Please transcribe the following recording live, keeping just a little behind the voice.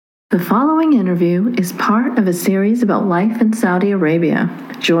The following interview is part of a series about life in Saudi Arabia.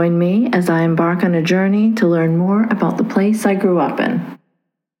 Join me as I embark on a journey to learn more about the place I grew up in.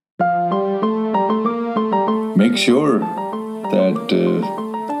 Make sure that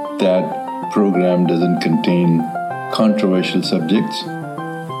that program doesn't contain controversial subjects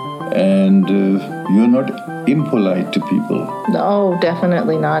and you're not impolite to people. No,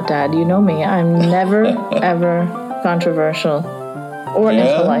 definitely not, Dad. You know me. I'm never, ever controversial or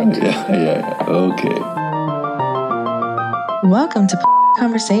impolite. Yeah. Okay. Welcome to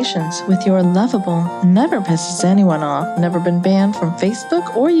Conversations with your lovable, never pisses anyone off, never been banned from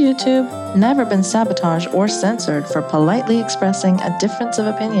Facebook or YouTube, never been sabotaged or censored for politely expressing a difference of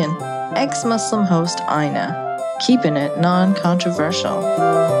opinion, ex-Muslim host Aina, keeping it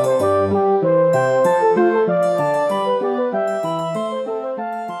non-controversial.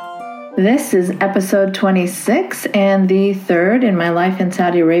 This is episode 26 and the third in my Life in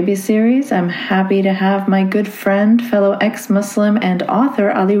Saudi Arabia series. I'm happy to have my good friend, fellow ex-Muslim and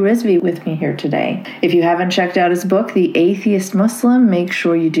author Ali Rizvi with me here today. If you haven't checked out his book, The Atheist Muslim, make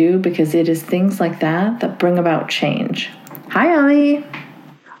sure you do because it is things like that bring about change. Hi, Ali.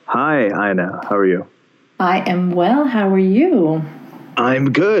 Hi, Aina. How are you? I am well. How are you?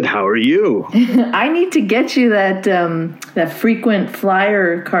 I'm good. How are you? I need to get you that frequent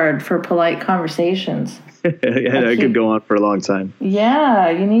flyer card for polite conversations. I could go on for a long time. Yeah,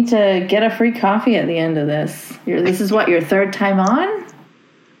 you need to get a free coffee at the end of this. This is what, your third time on?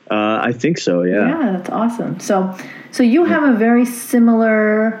 I think so, yeah. Yeah, that's awesome. So you have a very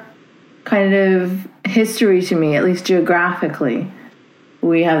similar kind of history to me, at least geographically.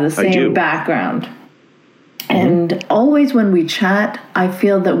 We have the same background. And always when we chat, I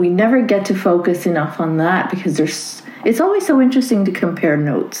feel that we never get to focus enough on that because it's always so interesting to compare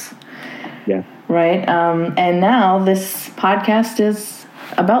notes. Yeah. Right? And now this podcast is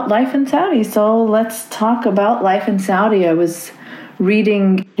about life in Saudi. So let's talk about life in Saudi. I was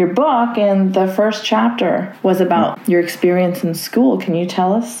reading your book and the first chapter was about your experience in school. Can you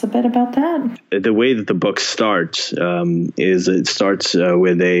tell us a bit about that? The way that the book starts is it starts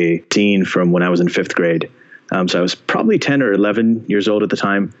with a scene from when I was in fifth grade. So I was probably 10 or 11 years old at the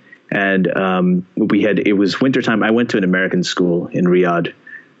time. And it was wintertime. I went to an American school in Riyadh.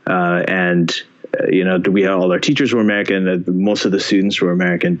 We had all our teachers were American. Most of the students were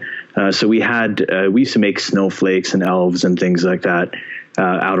American. So we used to make snowflakes and elves and things like that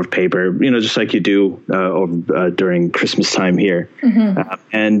out of paper, just like you do during Christmas time here.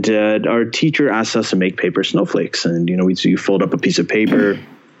 Mm-hmm. Our teacher asked us to make paper snowflakes. And, you fold up a piece of paper,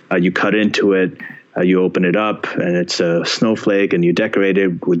 you cut into it. You open it up and it's a snowflake and you decorate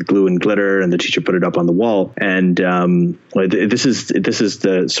it with glue and glitter and the teacher put it up on the wall. And this is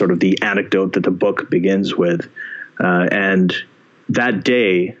the sort of the anecdote that the book begins with. And that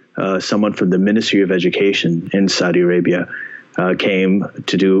day, someone from the Ministry of Education in Saudi Arabia came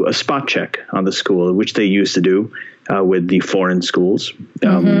to do a spot check on the school, which they used to do with the foreign schools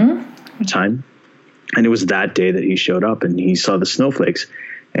at the time. And it was that day that he showed up and he saw the snowflakes.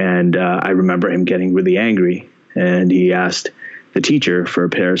 And I remember him getting really angry, and he asked the teacher for a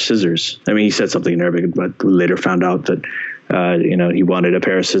pair of scissors. I mean, he said something in Arabic, but later found out that, he wanted a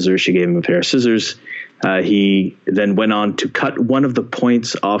pair of scissors. She gave him a pair of scissors. He then went on to cut one of the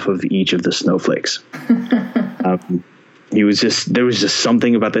points off of each of the snowflakes. There was just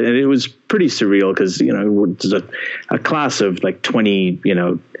something about that. And it was pretty surreal because, it was a class of like 20,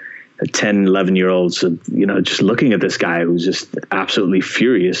 10, 11-year-olds, just looking at this guy who's just absolutely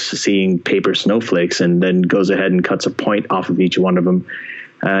furious seeing paper snowflakes and then goes ahead and cuts a point off of each one of them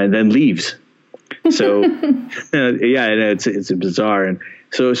and then leaves. So, it's bizarre. And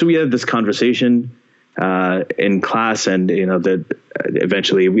so we had this conversation in class and, that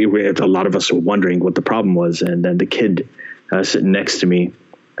eventually a lot of us were wondering what the problem was. And then the kid sitting next to me,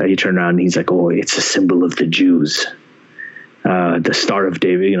 he turned around and he's like, oh, it's a symbol of the Jews. The Star of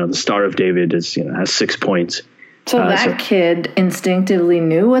David, the Star of David has 6 points. So that kid instinctively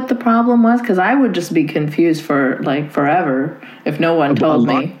knew what the problem was? Because I would just be confused for forever if no one told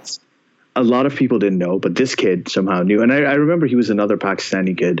me. A lot of people didn't know, but this kid somehow knew. And I remember he was another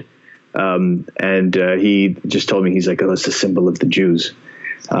Pakistani kid. And he just told me, he's like, oh, it's a symbol of the Jews.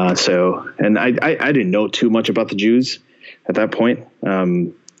 And I didn't know too much about the Jews at that point.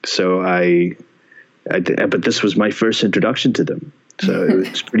 But this was my first introduction to them. So it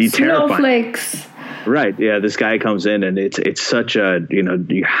was pretty terrifying. Snowflakes. Right. Yeah. This guy comes in and it's such a,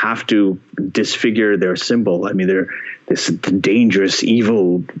 you have to disfigure their symbol. I mean, they're this dangerous,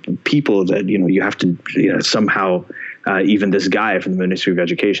 evil people that, you have to somehow, even this guy from the Ministry of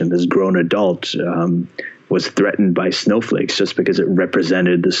Education, this grown adult, was threatened by snowflakes just because it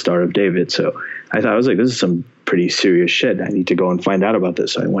represented the Star of David. So I was like, this is some pretty serious shit. I need to go and find out about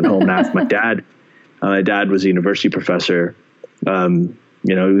this. So I went home and asked my dad. My dad was a university professor. He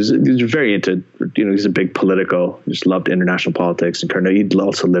was very into, he's a big political, just loved international politics. And he'd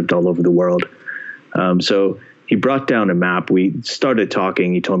also lived all over the world. So he brought down a map. We started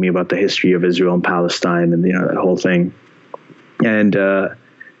talking. He told me about the history of Israel and Palestine and, that whole thing. And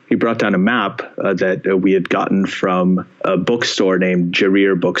he brought down a map that we had gotten from a bookstore named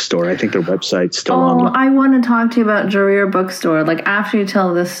Jarir Bookstore. I think their website's still online. I want to talk to you about Jarir Bookstore. Like, after you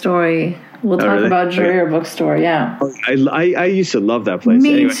tell this story, we'll talk about Jarir Bookstore. Yeah. I used to love that place.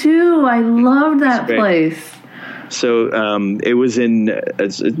 Me too. I loved that place. So it was in,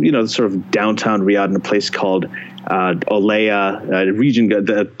 sort of downtown Riyadh in a place called Olaya, a region,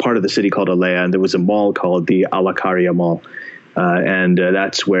 the part of the city called Olaya, and there was a mall called the Al Akaria Mall. And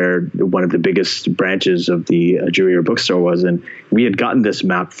that's where one of the biggest branches of the Jarir Bookstore was. And we had gotten this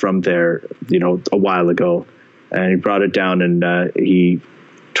map from there, a while ago. And he brought it down and he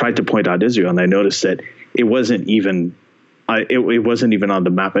tried to point out Israel. And I noticed that it wasn't even it wasn't even on the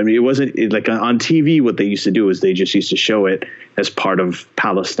map. I mean, it wasn't like on TV. What they used to do is they just used to show it as part of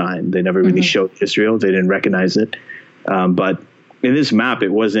Palestine. They never really showed Israel. They didn't recognize it. But in this map, it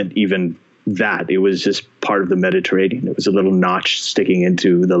wasn't even that. It was just part of the Mediterranean. It was a little notch sticking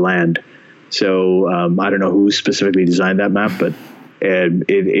into the land. So I don't know who specifically designed that map, but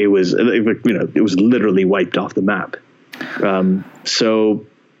it was literally wiped off the map. So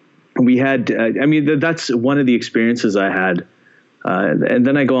we had, that's one of the experiences I had. And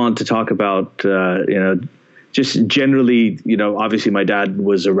then I go on to talk about, just generally, obviously my dad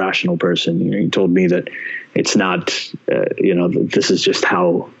was a rational person. He told me that it's not, this is just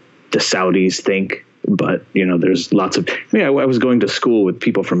how the Saudis think. But, there's lots of, I was going to school with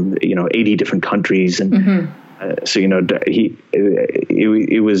people from, 80 different countries. And so,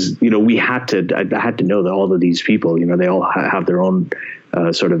 it was, I had to know that all of these people, they all have their own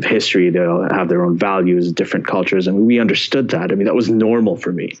sort of history. They all have their own values, different cultures. And we understood that. I mean, that was normal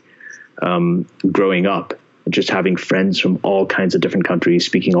for me growing up, just having friends from all kinds of different countries,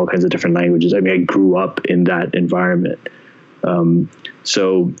 speaking all kinds of different languages. I mean, I grew up in that environment.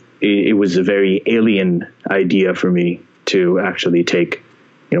 So it was a very alien idea for me to actually take,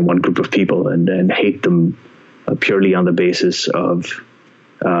 one group of people and hate them purely on the basis of,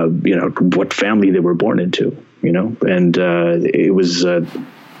 what family they were born into, and it was,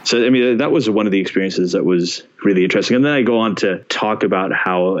 that was one of the experiences that was really interesting. And then I go on to talk about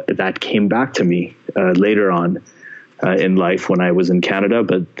how that came back to me later on in life when I was in Canada.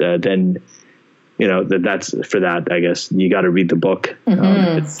 But then, that's for that, I guess you got to read the book.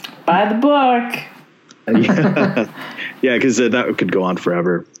 Buy the book. Yeah, because that could go on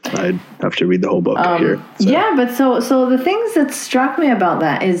forever. I'd have to read the whole book here. So. Yeah, but so the things that struck me about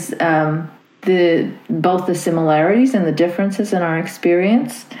that is both the similarities and the differences in our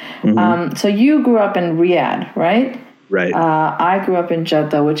experience. So you grew up in Riyadh, right? Right. I grew up in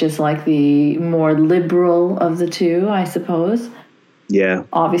Jeddah, which is like the more liberal of the two, I suppose. Yeah.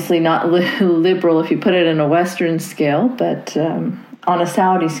 Obviously not liberal if you put it in a Western scale, but on a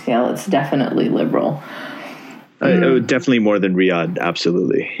Saudi scale, it's definitely liberal. Definitely more than Riyadh,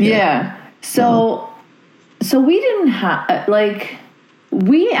 absolutely. Yeah. So we didn't have,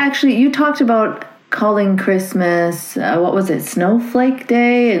 you talked about calling Christmas, what was it, Snowflake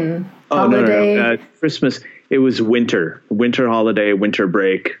Day and holiday? No. Christmas, it was winter holiday, winter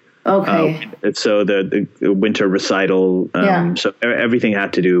break. Okay. So the winter recital. So everything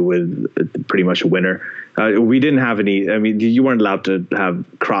had to do with pretty much winter. We didn't have any. I mean, you weren't allowed to have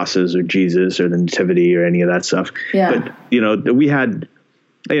crosses or Jesus or the Nativity or any of that stuff. Yeah. But we had.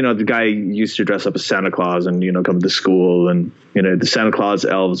 The guy used to dress up as Santa Claus and come to school and the Santa Claus,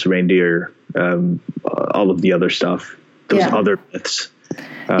 elves, reindeer, all of the other stuff. Those other myths.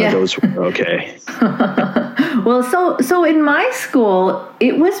 Those were okay. Well, so in my school,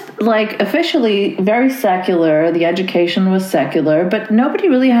 it was officially very secular. The education was secular, but nobody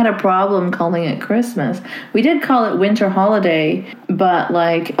really had a problem calling it Christmas. We did call it winter holiday, but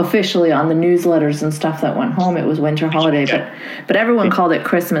officially on the newsletters and stuff that went home, it was winter holiday. But everyone called it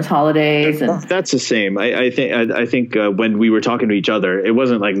Christmas holidays. And that's the same. I think when we were talking to each other, it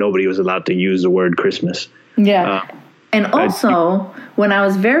wasn't like nobody was allowed to use the word Christmas. Yeah. And also, when I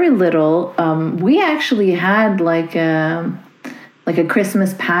was very little, we actually had a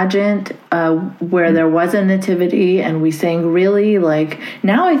Christmas pageant where there was a nativity, and we sang really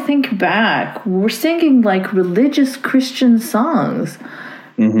now I think back, we're singing religious Christian songs.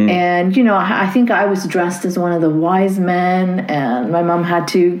 And, I think I was dressed as one of the wise men, and my mom had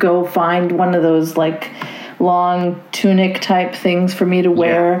to go find one of those long tunic type things for me to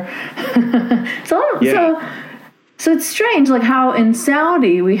wear. So it's strange, like how in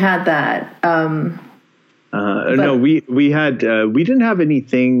Saudi we had that. No, we didn't have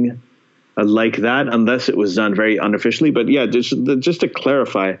anything like that unless it was done very unofficially. But yeah, just to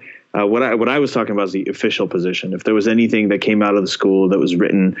clarify, what I was talking about is the official position. If there was anything that came out of the school that was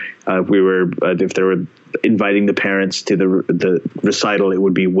written, if they were inviting the parents to the recital, it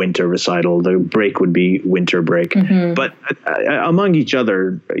would be winter recital. The break would be winter break. Mm-hmm. But among each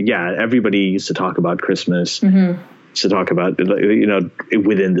other, yeah, everybody used to talk about Christmas. Mm-hmm. Used to talk about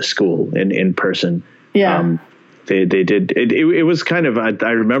within the school in person. Yeah. They did. It was kind of.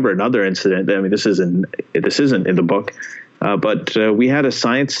 I remember another incident. I mean, this isn't in the book. But we had a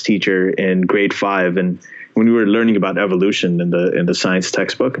science teacher in grade 5, and when we were learning about evolution in the science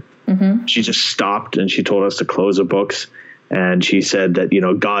textbook, mm-hmm. she just stopped and she told us to close the books, and she said that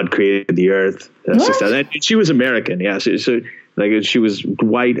God created the Earth. She was American, yeah. So like she was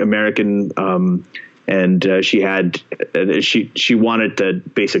white American, and she wanted to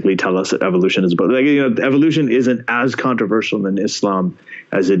basically tell us that evolution is about evolution isn't as controversial in Islam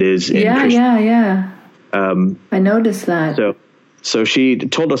as it is in Christianity. Yeah. I noticed that. So she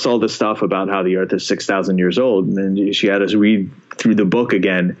told us all this stuff about how the Earth is 6,000 years old, and then she had us read through the book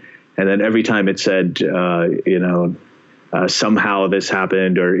again, and then every time it said, somehow this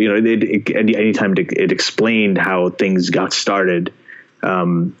happened, or anytime it explained how things got started,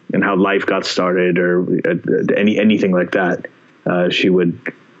 and how life got started, or anything like that,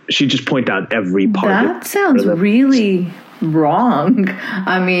 she just point out every part. That sounds really wrong.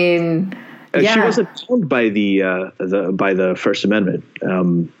 I mean. Yeah. She wasn't bound by the First Amendment.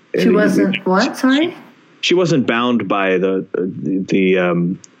 She wasn't what? Sorry. She wasn't bound by the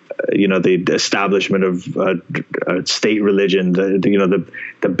establishment of state religion.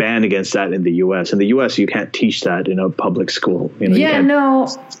 The ban against that in the U.S. In the U.S., you can't teach that in a public school.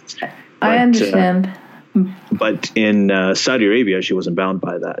 I understand. But in Saudi Arabia, she wasn't bound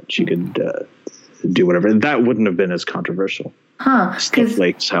by that. She could do whatever. And that wouldn't have been as controversial.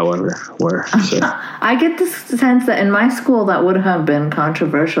 Snowflakes, however, were. So. I get the sense that in my school that would have been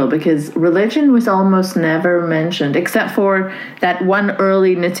controversial because religion was almost never mentioned, except for that one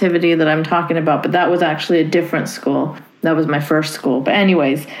early nativity that I'm talking about. But that was actually a different school. That was my first school. But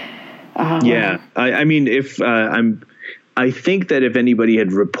anyways. Yeah. I mean, I think that if anybody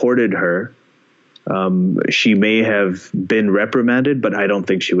had reported her, she may have been reprimanded, but I don't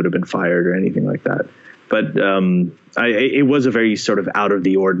think she would have been fired or anything like that. But it was a very sort of out of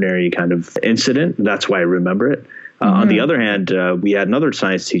the ordinary kind of incident. That's why I remember it. Mm-hmm. On the other hand, we had another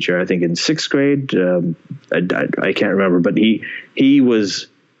science teacher, I think in 6th grade. I can't remember, but he was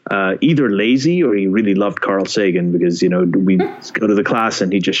either lazy or he really loved Carl Sagan because, we'd go to the class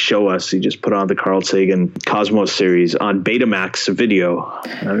and he'd just put on the Carl Sagan Cosmos series on Betamax video.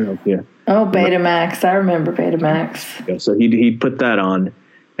 I don't know if you... Oh, Betamax. I remember Betamax. Yeah, so he'd put that on.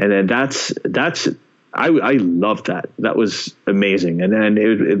 And then I loved that. That was amazing. And then,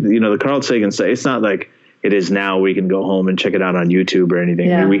 the Carl Sagan stuff, it's not like it is now where you can go home and check it out on YouTube or anything.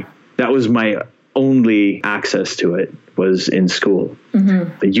 Yeah. That was my only access to it was in school.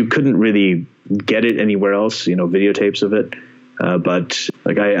 Mm-hmm. You couldn't really get it anywhere else, videotapes of it. But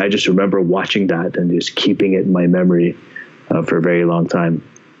like I just remember watching that and just keeping it in my memory for a very long time.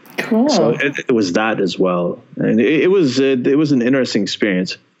 Cool. So it was that as well. And it was an interesting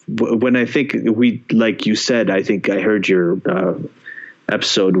experience. When I think like you said, I think I heard your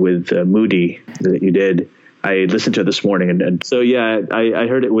episode with Moody that you did. I listened to it this morning. And so, yeah, I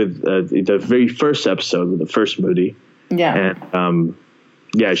heard it with the very first episode with the first Moody. Yeah. And,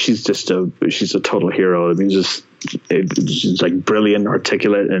 she's a total hero. I mean, she's like brilliant,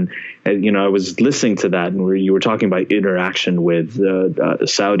 articulate. And I was listening to that and you were talking about interaction with the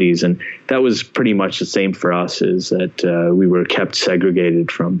Saudis. And that was pretty much the same for us, is that we were kept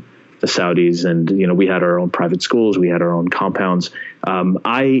segregated from the Saudis. And, we had our own private schools. We had our own compounds.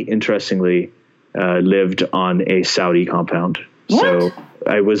 I, interestingly, lived on a Saudi compound. What? So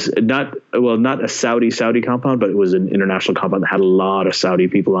I was not a Saudi compound, but it was an international compound that had a lot of Saudi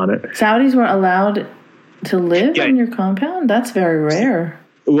people on it. Saudis were allowed to live in your compound? That's very rare.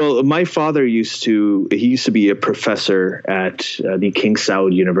 Well, my father used to be a professor at the King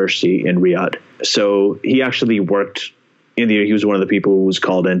Saud University in Riyadh. So he actually worked he was one of the people who was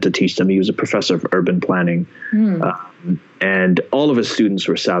called in to teach them. He was a professor of urban planning. And all of his students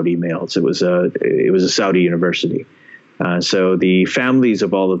were Saudi males. It was a Saudi university. So the families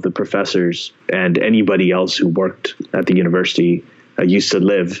of all of the professors and anybody else who worked at the university used to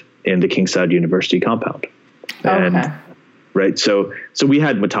live in the King Saud University compound. And right? So we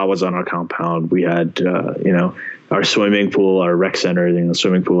had matawas on our compound. We had, our swimming pool, our rec center, the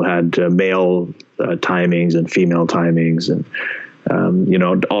swimming pool had male timings and female timings and,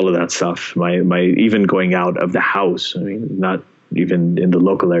 all of that stuff. My even going out of the house, I mean, not even in the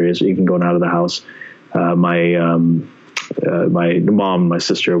local areas, even going out of the house, my mom, my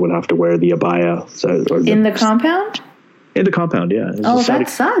sister would have to wear the abaya. In the compound? In the compound, yeah. Oh, that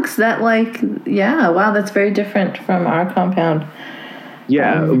sucks. That wow, that's very different from our compound.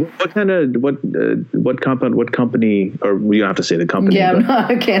 Yeah. What compound, what company, or you don't have to say the company. Yeah, no,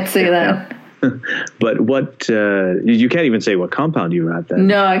 I can't say that. But what, you can't even say what compound you were at then.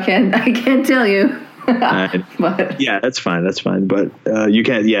 No, I can't tell you. But, yeah, that's fine. But you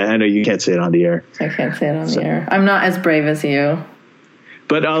can't, I know you can't say it on the air. I can't say it on the air. I'm not as brave as you.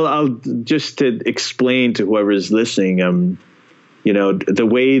 But I'll just to explain to whoever's listening, the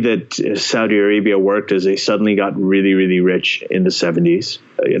way that Saudi Arabia worked is they suddenly got really, really rich in the 70s,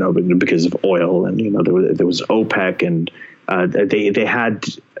 because of oil, and there was OPEC, and they had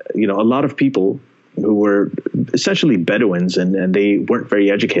a lot of people who were essentially Bedouins, and they weren't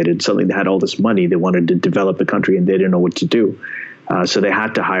very educated. Suddenly they had all this money, they wanted to develop the country, and they didn't know what to do. So they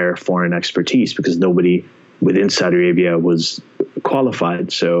had to hire foreign expertise because nobody within Saudi Arabia was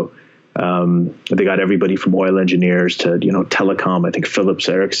qualified. So they got everybody from oil engineers to, telecom. I think Phillips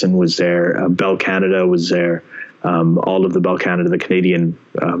Ericsson was there. Bell Canada was there. All of the Bell Canada, the Canadian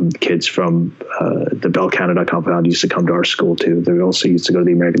kids from the Bell Canada compound used to come to our school too. They also used to go to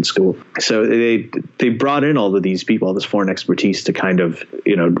the American school. So they brought in all of these people, all this foreign expertise to kind of,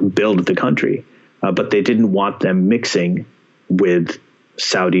 build the country. But they didn't want them mixing with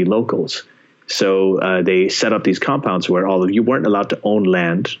Saudi locals. So they set up these compounds where all of you weren't allowed to own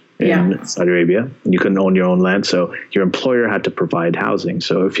land in Saudi Arabia. You couldn't own your own land. So your employer had to provide housing.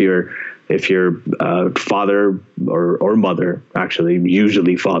 So if your father or mother, actually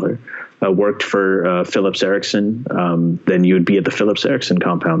usually father, worked for Phillips Ericsson, then you'd be at the Phillips Ericsson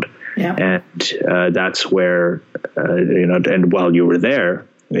compound. Yeah. And that's where, and while you were there,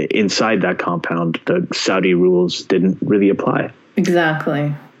 inside that compound, the Saudi rules didn't really apply.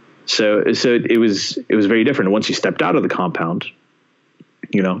 Exactly. So it was very different. Once you stepped out of the compound,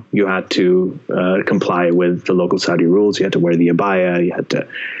 you had to comply with the local Saudi rules. You had to wear the abaya. You had to,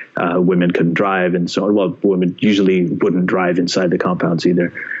 women couldn't drive and so on. Well, women usually wouldn't drive inside the compounds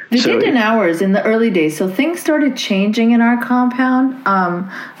either. They did in ours in the early days. So things started changing in our compound.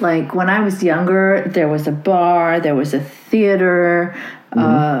 Like when I was younger, there was a bar, there was a theater,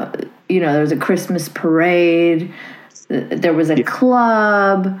 there was a Christmas parade. There was a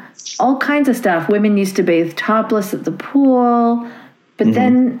club, all kinds of stuff. Women used to bathe topless at the pool. But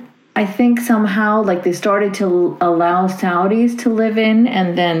then I think somehow they started to allow Saudis to live in.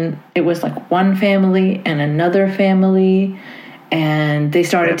 And then it was like one family and another family. And they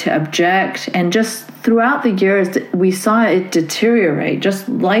started to object. And just throughout the years, we saw it deteriorate. Just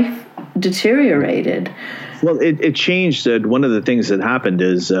life deteriorated. Well, it changed. One of the things that happened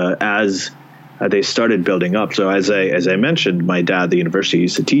is as they started building up. So as I mentioned, my dad, the university he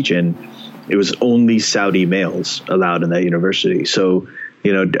used to teach in, it was only Saudi males allowed in that university. So,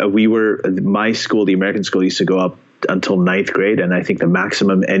 my school, the American school, used to go up until 9th grade. And I think the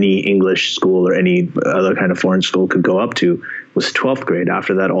maximum any English school or any other kind of foreign school could go up to was 12th grade.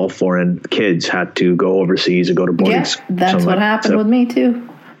 After that, all foreign kids had to go overseas and go to boarding school. That's what happened with me too.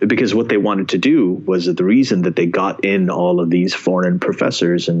 Because what they wanted to do was that the reason that they got in all of these foreign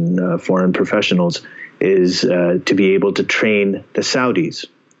professors and foreign professionals is to be able to train the Saudis,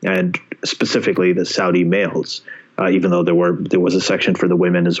 and specifically the Saudi males, even though there was a section for the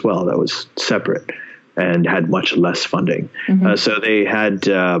women as well that was separate and had much less funding. So they had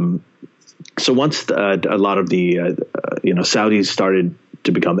so once a lot of the Saudis started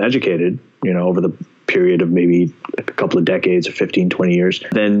to become educated, over the period of maybe a couple of decades or 15, 20 years,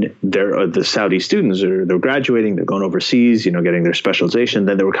 then the Saudi students they're graduating, they're going overseas, getting their specialization.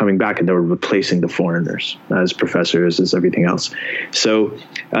 Then they were coming back and they were replacing the foreigners as professors, as everything else. So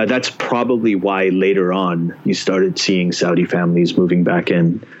that's probably why later on you started seeing Saudi families moving back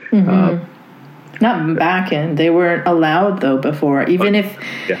in. Not back in. They weren't allowed though before, even if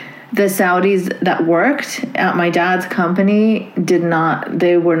the Saudis that worked at my dad's company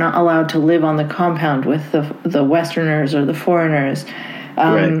they were not allowed to live on the compound with the Westerners or the foreigners.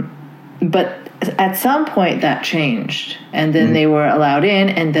 But at some point that changed, and then they were allowed in,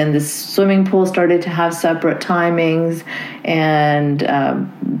 and then the swimming pool started to have separate timings, and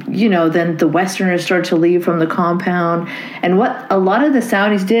then the Westerners started to leave from the compound. And what a lot of the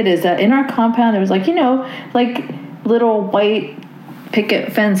Saudis did is that in our compound there was like little white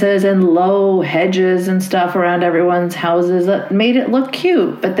picket fences and low hedges and stuff around everyone's houses that made it look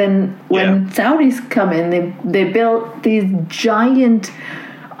cute. But then when Saudis come in, they built these giant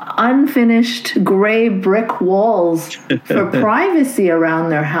unfinished gray brick walls for privacy around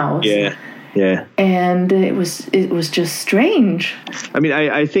their house. Yeah. And it was just strange. I mean,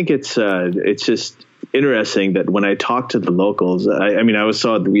 I think it's just interesting that when I talk to the locals,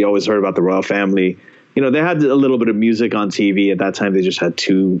 we always heard about the royal family. You know, they had a little bit of music on TV. At that time, they just had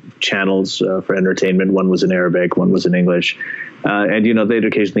 2 channels for entertainment. One was in Arabic, one was in English. And, you know, they'd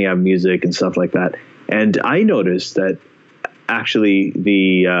occasionally have music and stuff like that. And I noticed that actually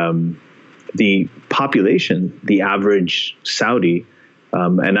the population, the average Saudi,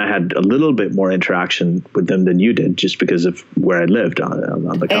 and I had a little bit more interaction with them than you did just because of where I lived on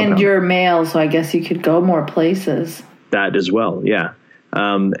the compound. And you're male, so I guess you could go more places. That as well, yeah.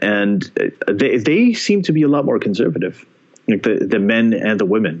 And they seem to be a lot more conservative, like the men and the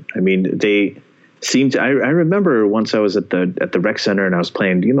women. I mean, they seem to. I remember once I was at the rec center and I was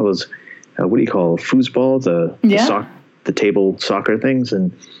playing, you know, those what do you call foosball, the table soccer things,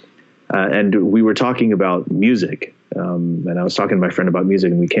 and we were talking about music, and I was talking to my friend about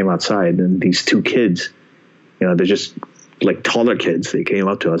music, and we came outside, and these 2 kids, you know, they're just like taller kids. They came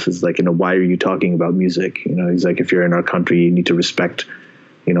up to us. It's like, you know, why are you talking about music? You know, he's like, if you're in our country, you need to respect,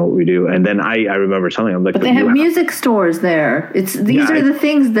 you know, what we do. And then I remember telling him, like, but they have music stores there. These are the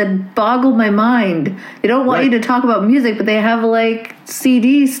things that boggle my mind. They don't want you to talk about music, but they have like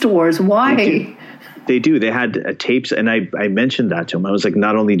CD stores. Why? They do. They had tapes, and I mentioned that to him. I was like,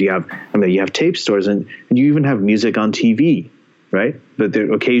 not only do you have tape stores, and you even have music on TV, right? But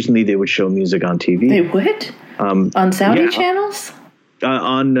occasionally they would show music on TV. They would? On Saudi channels?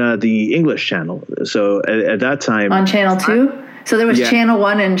 On the English channel. So at that time... On Channel 2? So there was Channel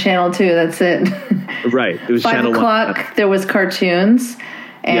 1 and Channel 2, that's it. Right. It was 5 Channel o'clock, 1. there was cartoons.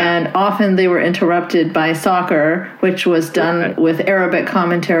 And often they were interrupted by soccer, which was done with Arabic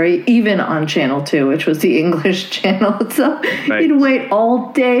commentary, even on Channel 2, which was the English channel. So you'd wait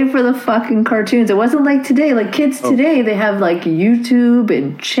all day for the fucking cartoons. It wasn't like today. Like kids today, they have like YouTube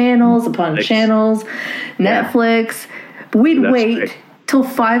and channels upon channels, Netflix. We'd wait till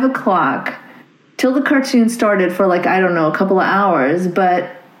 5 o'clock, till the cartoon started for like, I don't know, a couple of hours.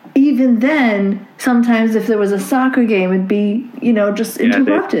 But even then, sometimes if there was a soccer game, it'd be, you know, just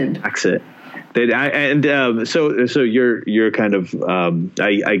interrupted. Exit. So you're kind of,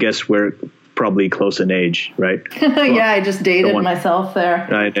 I guess we're probably close in age, right? I just dated myself there.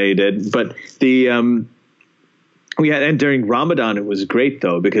 I know you did, but and during Ramadan it was great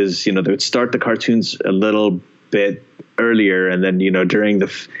though, because you know they would start the cartoons a little bit earlier, and then you know during the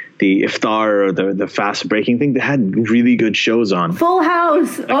iftar or the fast breaking thing, they had really good shows on. Full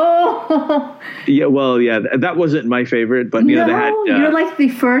House. Oh. That wasn't my favorite, but you know they had. You're like the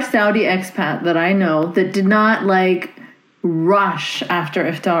first Saudi expat that I know that did not like rush after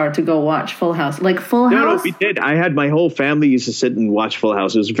iftar to go watch Full House. Like Full House. No, we did. I had my whole family used to sit and watch Full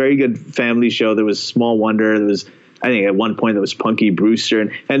House. It was a very good family show. There was Small Wonder. There was, I think, at one point there was Punky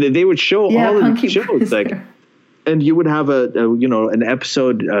Brewster, and they would show all of the shows Brewster. Like. And you would have an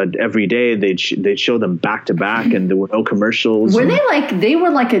episode every day. They'd show them back to back, and there were no commercials. They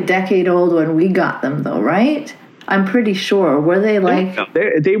were like a decade old when we got them, though, right? I'm pretty sure. Were they like?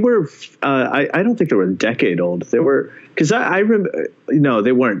 They were. I don't think they were a decade old. They were, because I remember. No,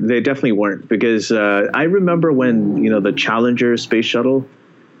 they weren't. They definitely weren't, because I remember when the Challenger space shuttle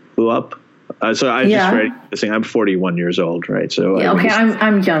blew up. So I just read this thing. I'm 41 years old, right? So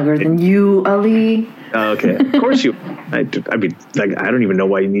I'm younger than you, Ali. Okay, of course you. I mean, like, I don't even know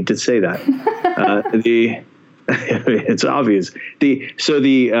why you need to say that. It's obvious.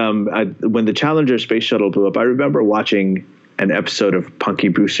 When the Challenger space shuttle blew up, I remember watching an episode of Punky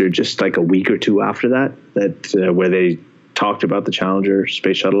Brewster just like a week or two after that where they talked about the Challenger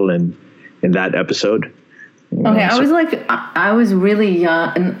space shuttle in that episode. Okay, I was really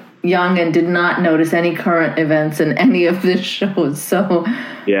young and did not notice any current events in any of the shows. So,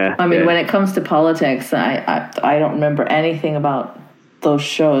 when it comes to politics, I don't remember anything about those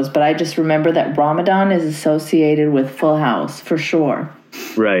shows, but I just remember that Ramadan is associated with Full House for sure.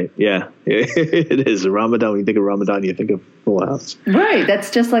 Right. Yeah, it is. Ramadan. When you think of Ramadan, you think of Full House. Right.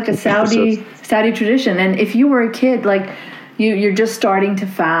 That's just like a Saudi tradition. And if you were a kid, like you're just starting to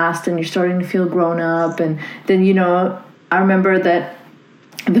fast and you're starting to feel grown up, and then I remember that.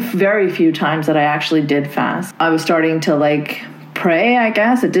 The very few times that I actually did fast, I was starting to like pray, I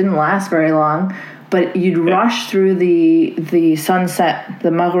guess. It didn't last very long, but you'd rush through the sunset,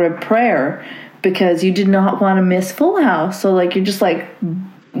 the Maghrib prayer, because you did not want to miss Full House. So like you're just like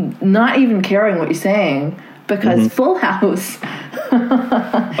not even caring what you're saying, because Full House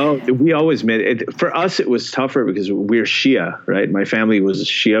Oh, we always made it. For us, it was tougher because we're Shia, right? My family was a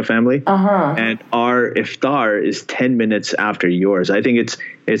Shia family, and our iftar is 10 minutes after yours. I think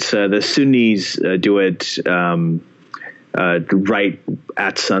it's the Sunnis do it right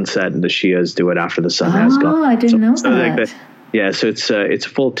at sunset, and the Shias do it after the sun has gone. Oh, I didn't know that. Like that. Yeah, so it's a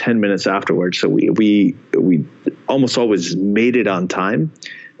full 10 minutes afterwards. So we almost always made it on time.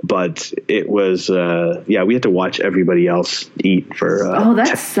 But it was, we had to watch everybody else eat for.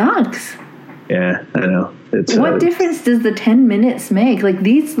 That sucks. Yeah, I know. What difference does the 10 minutes make? Like,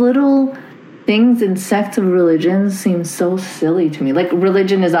 these little things in sects of religion seem so silly to me. Like,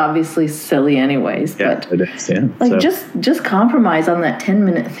 religion is obviously silly anyways. Yeah, but it is, yeah. Like, just compromise on that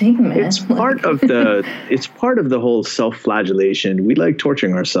 10-minute thing, man. It's part of the whole self-flagellation. We like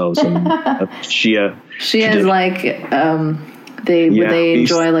torturing ourselves. And Shia is like... They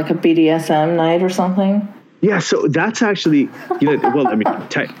enjoy like a BDSM night or something? Yeah, so that's actually,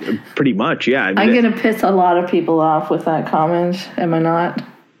 pretty much, yeah. I mean, I'm going to piss a lot of people off with that comment, am I not?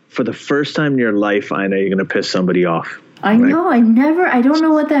 For the first time in your life, I know you're going to piss somebody off. I know, I don't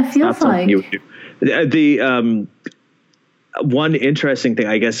know what that feels like. The one interesting thing,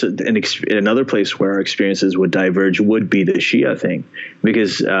 I guess, another place where our experiences would diverge would be the Shia thing,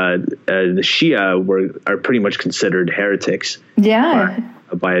 because the Shia are pretty much considered heretics. Yeah.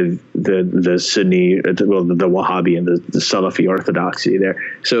 By the Sunni, the Wahhabi and the Salafi orthodoxy there.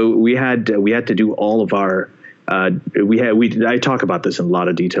 So we had to do all of our. I talk about this in a lot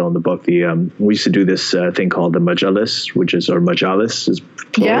of detail in the book. We used to do this thing called the majalis, majalis is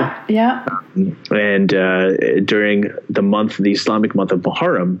plural. Yeah. And during the Islamic month of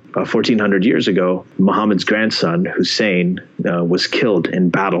Muharram, 1400 years ago, Muhammad's grandson Hussein was killed in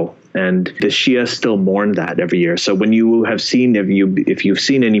battle. And the Shia still mourn that every year. So when you have seen, if you've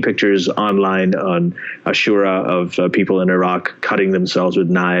seen any pictures online on Ashura of people in Iraq cutting themselves with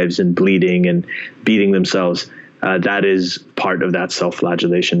knives and bleeding and beating themselves, that is part of that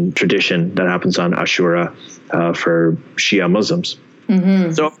self-flagellation tradition that happens on Ashura for Shia Muslims.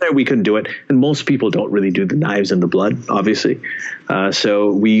 Mm-hmm. So up there we couldn't do it, and most people don't really do the knives and the blood, obviously.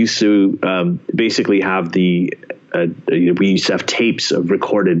 So we used to basically have we used to have tapes of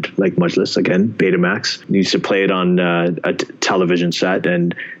recorded like majlis, again, Betamax. We used to play it on a television set,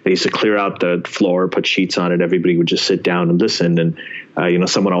 and they used to clear out the floor, put sheets on it. Everybody would just sit down and listen. And,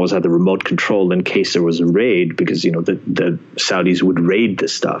 someone always had the remote control in case there was a raid, because, the Saudis would raid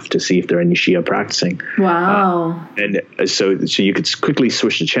this stuff to see if there are any Shia practicing. Wow. And so you could quickly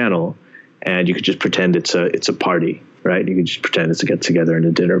switch the channel, and you could just pretend it's a party. Right, you can just pretend it's a get together and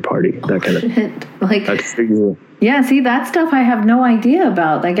a dinner party, that kind of shit. Yeah, see, that stuff I have no idea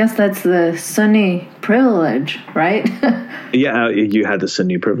about. I guess that's the Sunni privilege, right? Yeah, you had the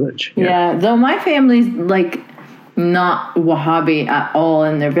Sunni privilege. Yeah, though my family's like not Wahhabi at all,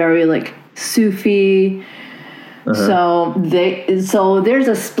 and they're very like Sufi. So there's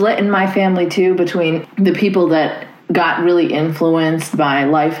a split in my family too between the people that got really influenced by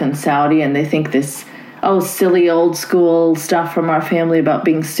life in Saudi, and they think this silly old school stuff from our family about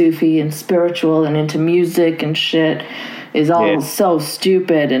being Sufi and spiritual and into music and shit is all so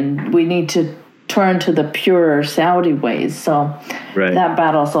stupid, and we need to turn to the purer Saudi ways. So that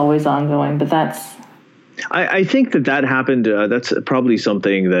battle's always ongoing, but that's... I think that happened. That's probably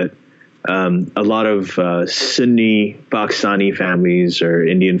something that a lot of Sunni Pakistani families or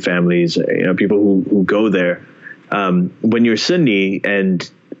Indian families, people who go there, when you're Sunni and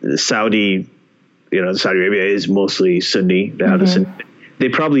Saudi Arabia is mostly Sunni. They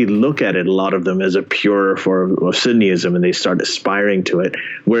probably look at it, a lot of them, as a pure form of Sunniism, and they start aspiring to it.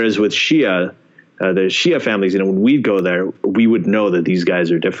 Whereas with Shia, the Shia families, when we'd go there, we would know that these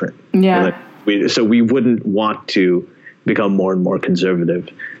guys are different. Yeah. So we wouldn't want to become more and more conservative.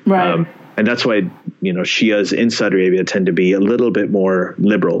 Right. And that's why, Shias in Saudi Arabia tend to be a little bit more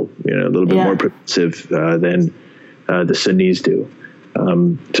liberal, a little bit more progressive than the Sunnis do.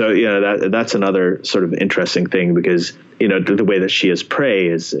 That's another sort of interesting thing, because the way that Shias pray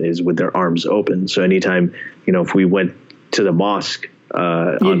is with their arms open. So anytime if we went to the mosque,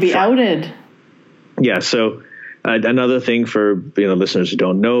 you'd be outed. Yeah. So another thing for listeners who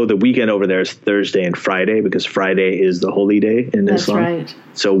don't know, the weekend over there is Thursday and Friday, because Friday is the holy day in Islam. That's right.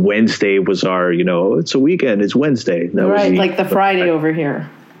 So Wednesday was our it's a weekend. It's Wednesday. That was like the Friday over here.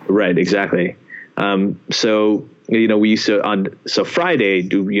 Right. Exactly. So. We used to so Friday,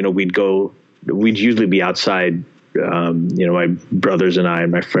 we'd usually be outside, my brothers and I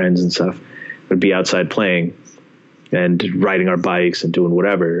and my friends and stuff would be outside playing and riding our bikes and doing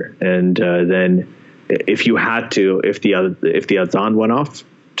whatever. And then if the adhan went off,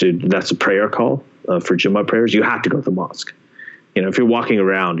 that's a prayer call for Jummah prayers, you have to go to the mosque. if you're walking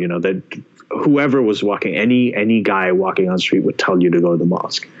around, that whoever was walking, any guy walking on the street would tell you to go to the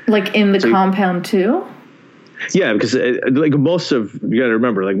mosque. Like in the compound too? Yeah, because you got to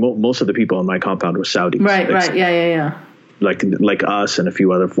remember, like most of the people in my compound were Saudis. Right. Yeah. Like us and a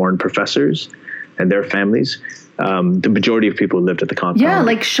few other foreign professors and their families. The majority of people lived at the compound. Yeah,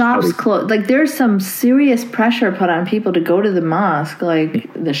 like shops close. Like there's some serious pressure put on people to go to the mosque.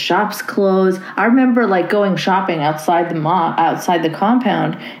 Like the shops close. I remember like going shopping outside the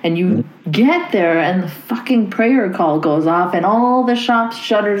compound, and you get there and the fucking prayer call goes off, and all the shops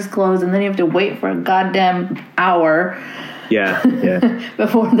shutters close, and then you have to wait for a goddamn hour. Yeah.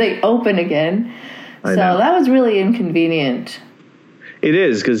 before they open again. So that was really inconvenient. It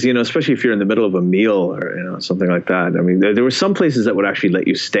is, because, especially if you're in the middle of a meal or, something like that. I mean, there were some places that would actually let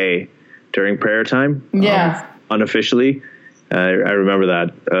you stay during prayer time. Yeah. Unofficially. I remember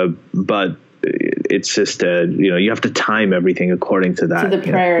that. But it's just, you have to time everything according to that. To the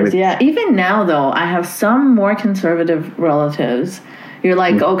prayers, yeah. Even now, though, I have some more conservative relatives. You're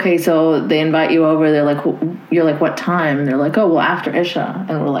like, okay, so they invite you over. They're like, you're like, what time? And they're like, oh, well, after Isha.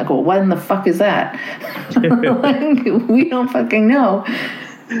 And we're like, well, what in the fuck is that? Like, we don't fucking know.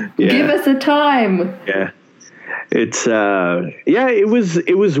 Yeah. Give us a time. Yeah. It's,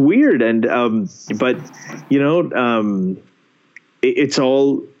 it was weird. And, but, it's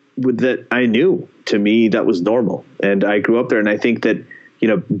all that I knew. To me, that was normal. And I grew up there. And I think that,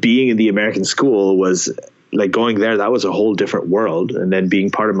 being in the American school was, like, going there, that was a whole different world. And then being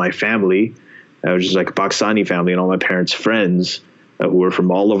part of my family, which is like a Pakistani family, and all my parents' friends who were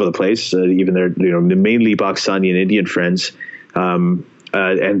from all over the place, even their, mainly Pakistani and Indian friends. And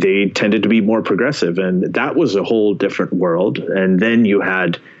they tended to be more progressive. And that was a whole different world. And then you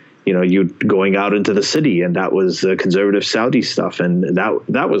had, you going out into the city, and that was conservative Saudi stuff. And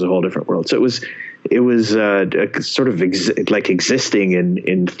that was a whole different world. So it was sort of existing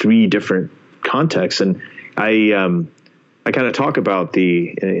in three different contexts. And I kind of talk about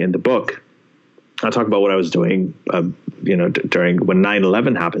in the book, I talk about what I was doing, during when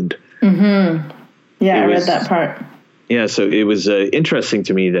 9/11 happened. Mm-hmm. Yeah, I read that part. Yeah. So it was interesting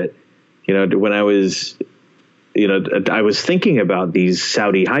to me that, when I was, I was thinking about these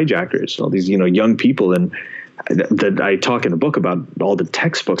Saudi hijackers, all these, young people, and that I talk in the book about all the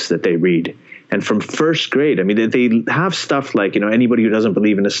textbooks that they read. And from first grade, I mean, they have stuff like, anybody who doesn't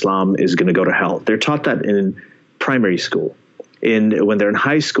believe in Islam is going to go to hell. They're taught that in primary school. When they're in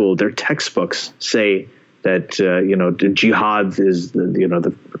high school, their textbooks say that, the jihad is,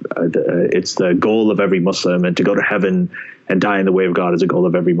 it's the goal of every Muslim, and to go to heaven and die in the way of God is a goal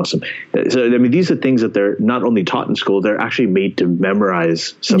of every Muslim. So, I mean, these are things that they're not only taught in school, they're actually made to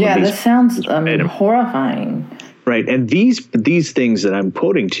memorize some of these. Yeah, this sounds horrifying. Right. And these things that I'm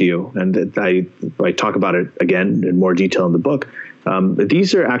quoting to you, and that I talk about it again in more detail in the book,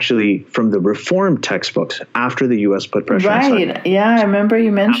 these are actually from the Reform textbooks after the U.S. put pressure on Saudi. Right. Yeah, I remember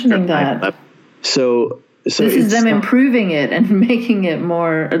you mentioning that. So this is them improving it and making it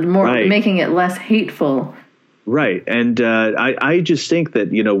more right. Making it less hateful. Right. And I just think that,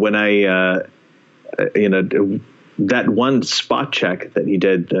 when I, that one spot check that he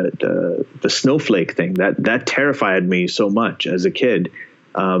did, the snowflake thing, that terrified me so much as a kid.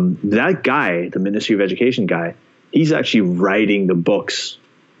 That guy, the Ministry of Education guy, he's actually writing the books,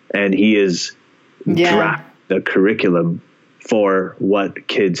 and he is drafting the curriculum for what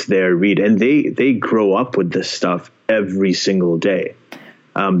kids there read. And they grow up with this stuff every single day.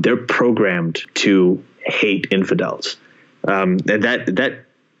 They're programmed to hate infidels. And that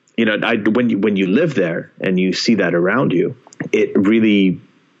when you live there and you see that around you, it really,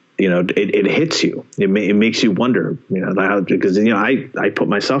 it hits you. It makes you wonder, because I put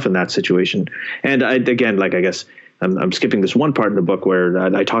myself in that situation, and I guess I'm skipping this one part in the book where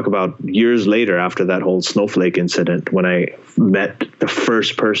I talk about years later after that whole snowflake incident, when I met the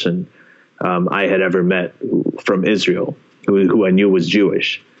first person I had ever met from Israel who I knew was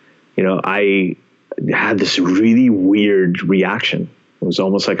Jewish. I had this really weird reaction. It was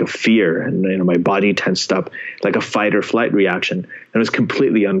almost like a fear, and my body tensed up like a fight or flight reaction. And it was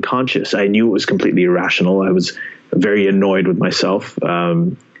completely unconscious. I knew it was completely irrational. I was very annoyed with myself.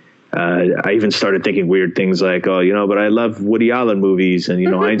 I even started thinking weird things like, but I love Woody Allen movies,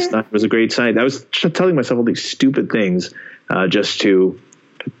 and Einstein was a great scientist. I was telling myself all these stupid things just to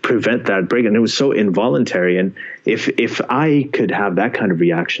prevent that break, and it was so involuntary. And if I could have that kind of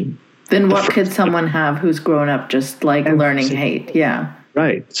reaction, then what could someone have who's grown up just like learning hate? Yeah.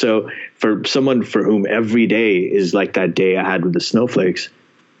 Right. So for someone for whom every day is like that day I had with the snowflakes,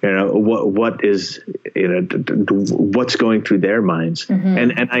 what is, what's going through their minds? Mm-hmm.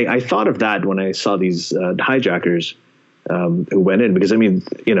 And I thought of that when I saw these hijackers who went in, because I mean,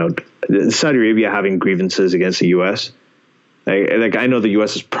 Saudi Arabia having grievances against the U.S. I know the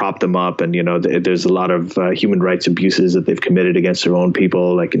U.S. has propped them up, and there's a lot of human rights abuses that they've committed against their own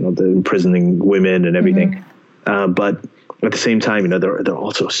people, like the imprisoning women and everything. But at the same time, they're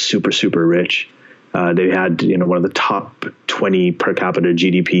also super, super rich. They had one of the top 20 per capita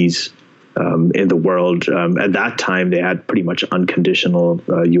GDPs in the world. At that time, they had pretty much unconditional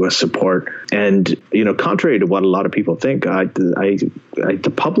U.S. support. And contrary to what a lot of people think,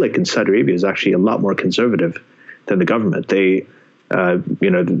 the public in Saudi Arabia is actually a lot more conservative than the government.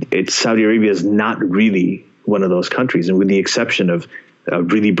 Saudi Arabia is not really one of those countries, and with the exception of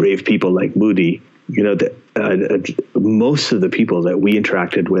really brave people like Moody, most of the people that we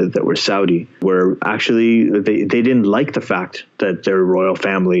interacted with that were Saudi were actually they didn't like the fact that their royal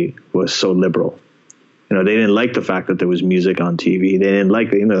family was so liberal. They didn't like the fact that there was music on TV. They didn't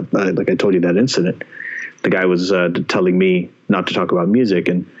like like I told you that incident. The guy was telling me not to talk about music,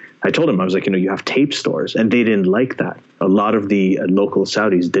 and I told him, I was like, you have tape stores, and they didn't like that. A lot of the local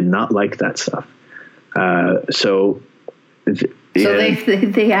Saudis did not like that stuff. So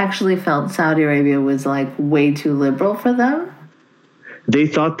they actually felt Saudi Arabia was like way too liberal for them. They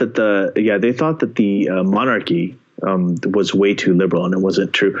thought that the monarchy was way too liberal, and it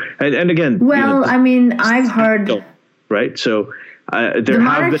wasn't true. And again, well, I mean, I've heard, right? So the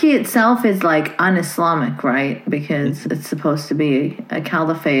monarchy itself is like un-Islamic, right? Because it's supposed to be a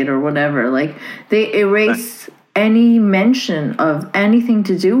caliphate or whatever. Like they erase any mention of anything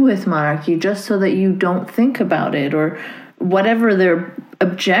to do with monarchy just so that you don't think about it, or whatever their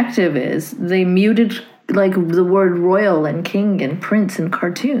objective is. They muted like the word royal and king and prince in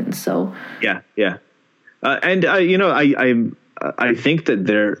cartoons. So yeah. And I think that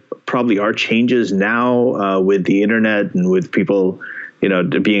there probably are changes now with the internet and with people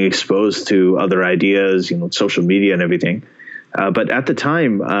being exposed to other ideas, social media and everything. But at the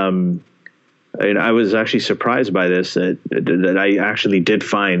time, I was actually surprised by this, that I actually did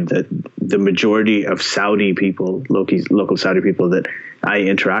find that the majority of Saudi people, local Saudi people that I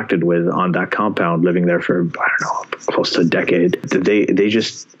interacted with on that compound, living there for, I don't know, close to a decade, the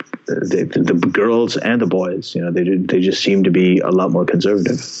girls and the boys, they just seem to be a lot more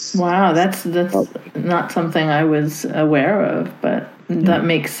conservative. Wow, that's not something I was aware of, but that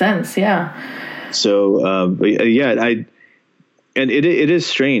makes sense. Yeah. So, and it is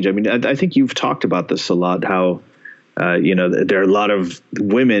strange. I mean, I think you've talked about this a lot, how, there are a lot of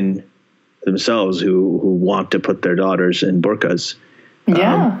women themselves who want to put their daughters in burqas.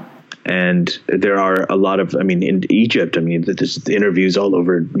 Yeah. And there are a lot of, in Egypt, there's interviews all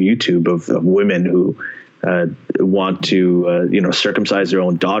over YouTube of women who want to, circumcise their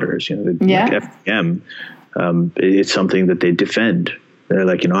own daughters. Like FGM, it's something that they defend. They're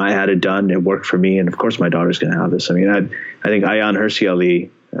like, I had it done, it worked for me, and of course my daughter's going to have this. I think Ayaan Hirsi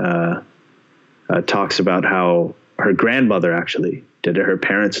Ali talks about how her grandmother actually did it. Her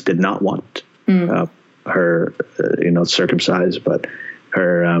parents did not want her, circumcised, but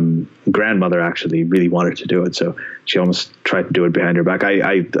her grandmother actually really wanted to do it. So she almost tried to do it behind her back.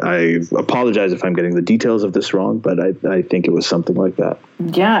 I apologize if I'm getting the details of this wrong, but I think it was something like that.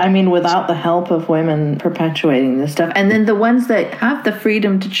 Yeah, without the help of women perpetuating this stuff. And then the ones that have the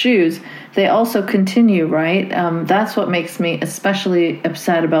freedom to choose, they also continue, right? That's what makes me especially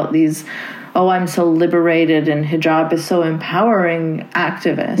upset about these I'm so liberated and hijab is so empowering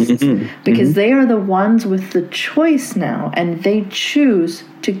activists, because they are the ones with the choice now, and they choose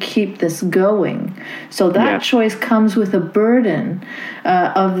to keep this going. So that choice comes with a burden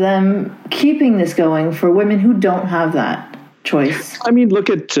of them keeping this going for women who don't have that choice. Look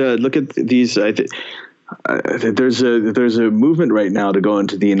at these. There's a movement right now to go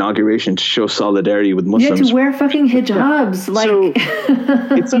into the inauguration to show solidarity with Muslims. Yeah, to wear fucking hijabs. Yeah. So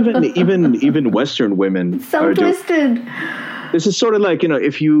it's even Western women. So twisted. This is sort of like,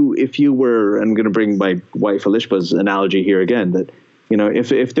 if you were, I'm going to bring my wife Alishba's analogy here again, that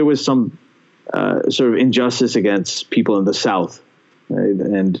if there was some sort of injustice against people in the South, right,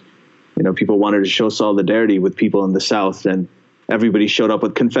 and people wanted to show solidarity with people in the South, then everybody showed up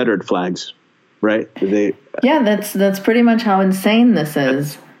with Confederate flags. Right. That's pretty much how insane this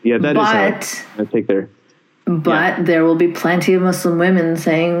is. That is how I take their. But there will be plenty of Muslim women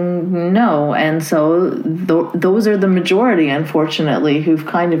saying no, and so those are the majority, unfortunately, who've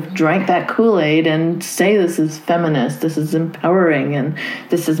kind of drank that Kool-Aid and say this is feminist, this is empowering, and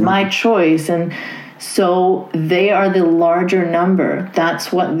this is my choice, and so they are the larger number.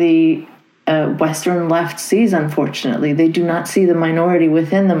 That's what the Western left sees, unfortunately. They do not see the minority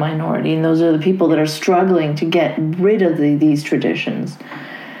within the minority, and those are the people that are struggling to get rid of these traditions.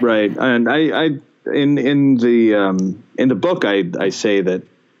 Right, and in the book, I say that,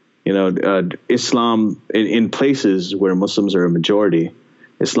 Islam in places where Muslims are a majority,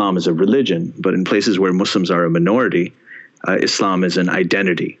 Islam is a religion, but in places where Muslims are a minority, Islam is an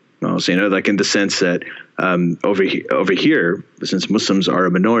identity. So, like in the sense that over here, since Muslims are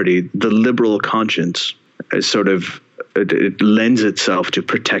a minority, the liberal conscience is sort of it lends itself to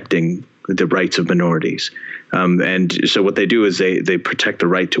protecting the rights of minorities. And so what they do is they protect the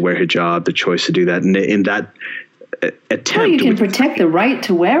right to wear hijab, the choice to do that. And in that attempt... Well, you can protect the right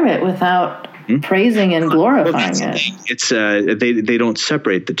to wear it without praising and glorifying it. It's they don't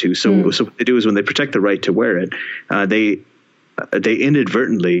separate the two. So what they do is when they protect the right to wear it, they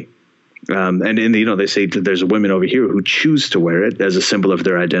inadvertently... they say that there's women over here who choose to wear it as a symbol of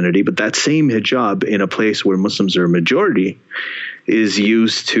their identity, but that same hijab in a place where Muslims are a majority is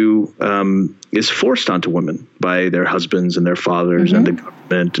used to is forced onto women by their husbands and their fathers and the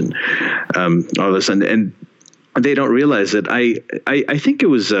government and all this, and they don't realize that. I think it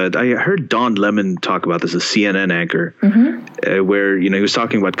was I heard Don Lemon talk about this, a CNN anchor, where he was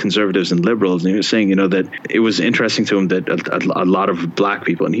talking about conservatives and liberals, and he was saying that it was interesting to him that a lot of black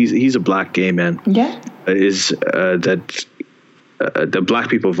people, and he's a black gay man, is that the black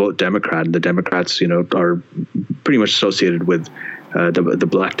people vote Democrat, and the Democrats are pretty much associated with the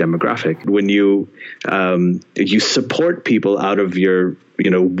black demographic. When you support people out of your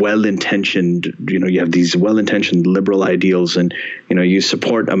well-intentioned, you have these well-intentioned liberal ideals, and you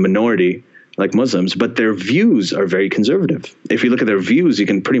support a minority like Muslims, but their views are very conservative. If you look at their views, you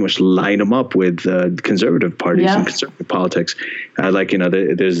can pretty much line them up with conservative parties and conservative politics.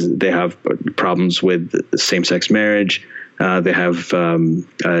 They have problems with same-sex marriage. They have a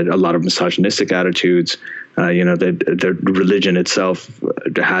lot of misogynistic attitudes. Their religion itself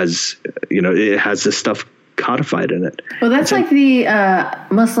has, it has this stuff codified in it. Well, that's like the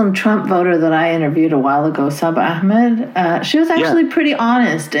Muslim Trump voter that I interviewed a while ago, Saba Ahmed. She was actually pretty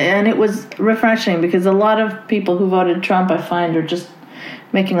honest, and it was refreshing because a lot of people who voted Trump, I find, are just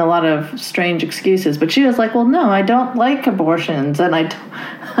making a lot of strange excuses. But she was like, well, no, I don't like abortions, and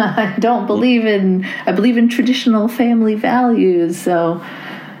I believe in traditional family values. So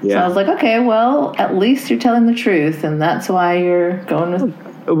I was like, okay, well, at least you're telling the truth, and that's why you're going with...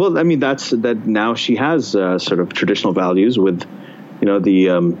 Well, I mean, that now she has sort of traditional values with,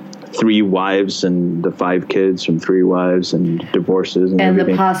 the 3 wives and the 5 kids from 3 wives and divorces and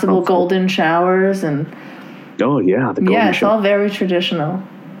everything. The possible golden showers and... Oh, yeah, the golden shower. It's all very traditional.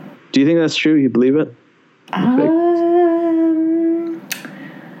 Do you think that's true? You believe it?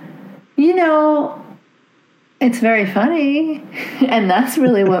 It's very funny, and that's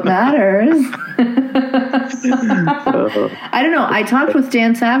really what matters. I don't know. I talked with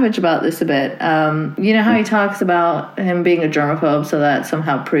Dan Savage about this a bit. You know how he talks about him being a germaphobe, so that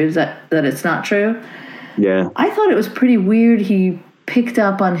somehow proves that it's not true? Yeah. I thought it was pretty weird he picked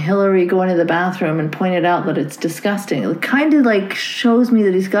up on Hillary going to the bathroom and pointed out that it's disgusting. It kind of shows me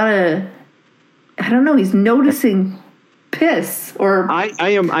that he's got he's noticing piss or...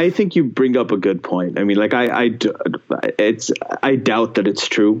 I think you bring up a good point. I mean, I doubt that it's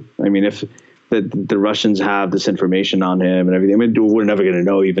true. I mean, if the Russians have this information on him and everything, I mean, we're never going to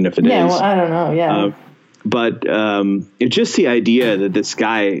know, even if it is. Yeah, well, I don't know, yeah. But it's just the idea that this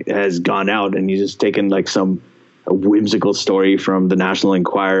guy has gone out and he's just taken some whimsical story from the National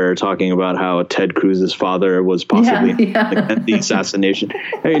Enquirer talking about how Ted Cruz's father was possibly the assassination.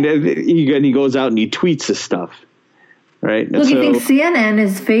 I mean, he goes out and he tweets this stuff. Right. Look, he thinks CNN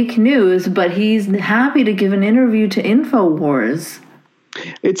is fake news, but he's happy to give an interview to InfoWars.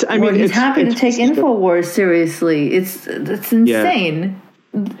 He's happy to take InfoWars seriously. It's insane.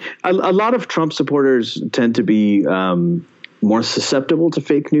 Yeah. A lot of Trump supporters tend to be more susceptible to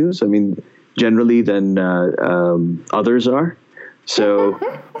fake news. I mean, generally than others are. So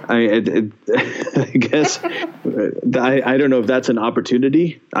I guess I don't know if that's an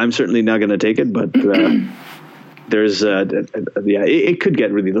opportunity. I'm certainly not going to take it, but. There's it could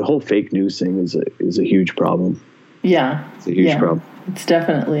get really, the whole fake news thing is a huge problem. Yeah, it's a huge problem. It's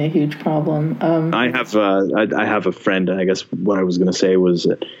definitely a huge problem. I have a friend, and I guess what I was going to say was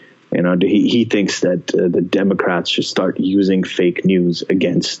that he thinks that the Democrats should start using fake news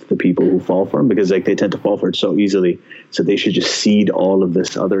against the people who fall for them, because they tend to fall for it so easily. So they should just seed all of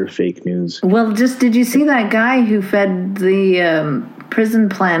this other fake news. Well, did you see that guy who fed the Prison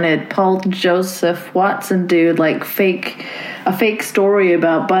Planet, Paul Joseph Watson dude, a fake story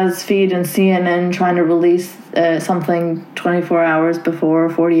about BuzzFeed and CNN trying to release something 24 hours before,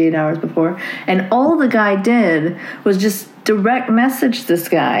 48 hours before, and all the guy did was just direct message this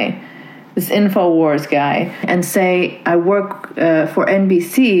guy this InfoWars guy, and say, I work for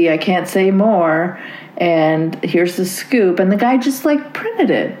NBC, I can't say more, and here's the scoop. And the guy just like printed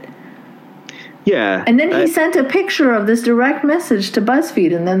it. Yeah. And then he sent a picture of this direct message to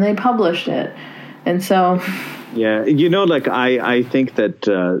BuzzFeed, and then they published it. And so... Yeah, like I think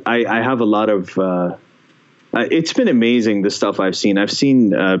that I have a lot of... it's been amazing, the stuff I've seen. I've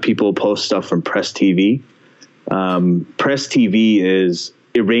seen people post stuff from Press TV. Press TV is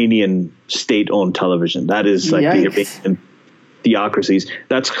Iranian state-owned television. That is like the Iranian theocracies.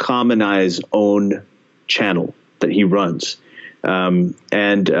 That's Khamenei's own channel that he runs. And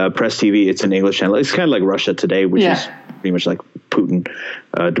Press TV, it's an English channel. It's kind of like Russia Today, which is pretty much like Putin.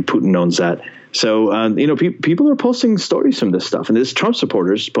 Putin owns that. So, people are posting stories from this stuff. And there's Trump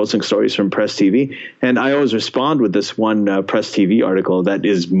supporters posting stories from Press TV. And I always respond with this one Press TV article that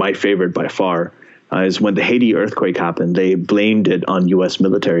is my favorite by far, is when the Haiti earthquake happened, they blamed it on U.S.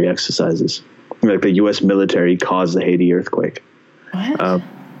 military exercises. Like the U.S. military caused the Haiti earthquake. What?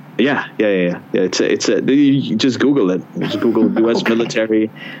 Yeah. You just Google it. Just Google U.S.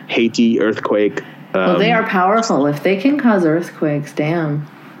 military, Haiti earthquake. Well, they are powerful. If they can cause earthquakes, damn.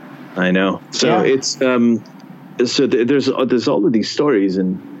 I know. So it's there's all of these stories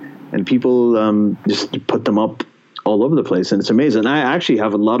and people just put them up all over the place, and it's amazing. I actually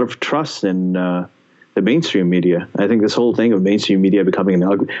have a lot of trust in the mainstream media. I think this whole thing of mainstream media becoming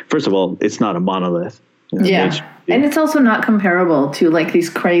first of all, it's not a monolith. And it's also not comparable to like these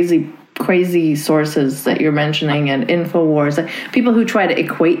crazy sources that you're mentioning and InfoWars. Like, people who try to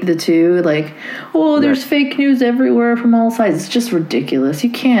equate the two, like, there's fake news everywhere from all sides. It's just ridiculous.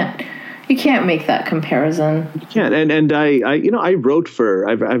 You can't make that comparison. You can't. And I've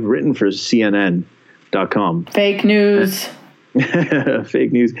written for CNN.com. Fake news.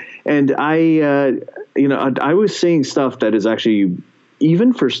 Fake news. And I was saying stuff that is actually,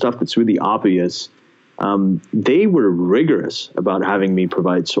 even for stuff that's really obvious, they were rigorous about having me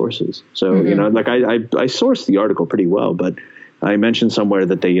provide sources. So, like I sourced the article pretty well, but I mentioned somewhere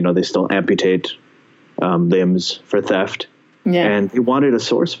that they still amputate limbs for theft. Yeah. And they wanted a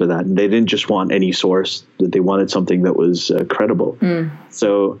source for that. And they didn't just want any source, that they wanted something that was credible.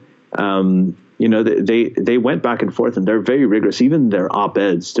 So, they went back and forth, and they're very rigorous, even their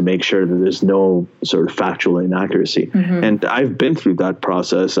op-eds, to make sure that there's no sort of factual inaccuracy. And I've been through that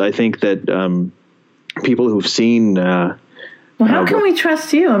process. I think that people who've seen... how can we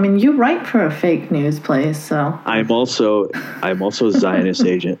trust you? I mean, you write for a fake news place, so... I'm also a Zionist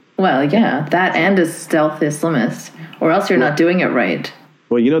agent. Well, yeah, that and a stealth Islamist, or else you're not doing it right.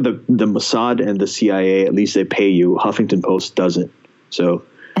 Well, the Mossad and the CIA, at least they pay you. Huffington Post doesn't. So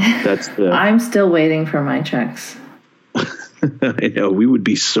that's the... I'm still waiting for my checks. I know, we would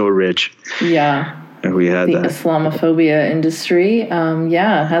be so rich. Yeah. If we had the that. Islamophobia industry,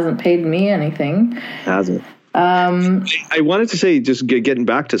 hasn't paid me anything. Hasn't. I wanted to say, just getting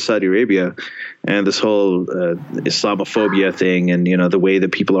back to Saudi Arabia and this whole Islamophobia thing, and the way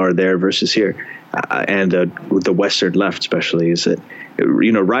that people are there versus here, and the Western left especially, is that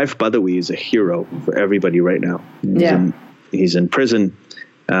Raif Badawi is a hero for everybody right now. He's in prison,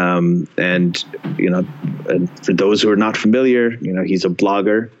 and for those who are not familiar, he's a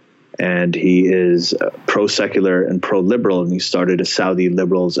blogger. And he is pro-secular and pro-liberal, and he started a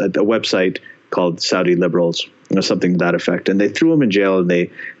website called Saudi Liberals, something to that effect. And they threw him in jail, and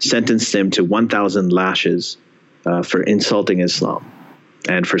they sentenced him to 1,000 lashes for insulting Islam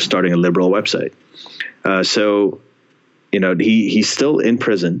and for starting a liberal website. He's still in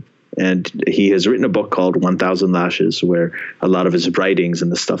prison, and he has written a book called 1,000 Lashes, where a lot of his writings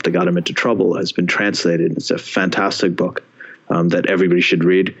and the stuff that got him into trouble has been translated. It's a fantastic book that everybody should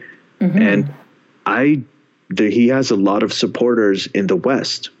read. And he has a lot of supporters in the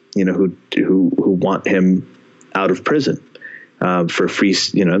West, who want him out of prison for free,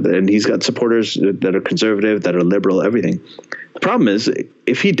 and he's got supporters that are conservative, that are liberal, everything. The problem is,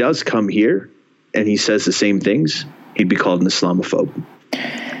 if he does come here and he says the same things, he'd be called an Islamophobe.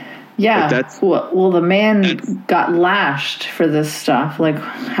 Yeah. Well, the man got lashed for this stuff. Like,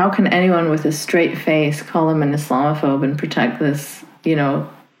 how can anyone with a straight face call him an Islamophobe and protect this,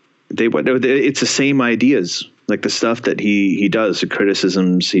 It's the same ideas, like the stuff that he does, the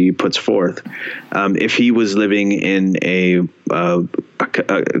criticisms he puts forth. If he was living in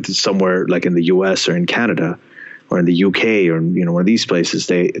somewhere like in the U.S. or in Canada or in the U.K. or one of these places,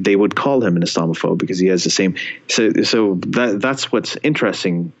 they would call him an Islamophobe because he has the same. So that's what's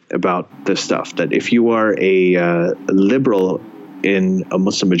interesting about this stuff. That if you are a liberal in a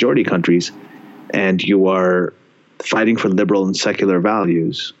Muslim majority countries, and you are fighting for liberal and secular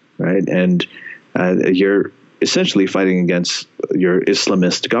values, right? And you're essentially fighting against your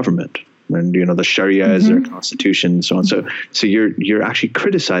Islamist government, and the Sharia is their constitution, and so on. So you're actually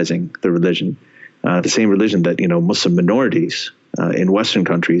criticizing the religion, the same religion that Muslim minorities in Western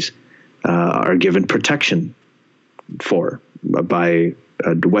countries are given protection for by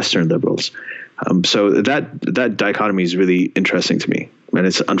Western liberals. So that dichotomy is really interesting to me, and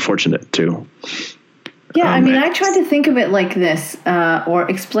it's unfortunate too. Yeah, I try to think of it like this, or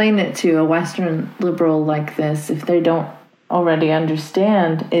explain it to a Western liberal like this, if they don't already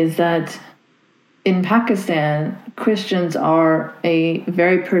understand, is that in Pakistan, Christians are a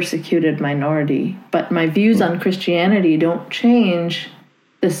very persecuted minority, but my views on Christianity don't change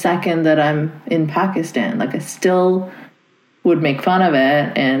the second that I'm in Pakistan. Like, I still would make fun of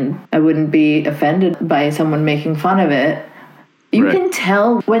it, and I wouldn't be offended by someone making fun of it. You can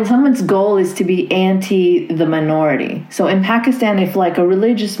tell when someone's goal is to be anti the minority. So in Pakistan, if like a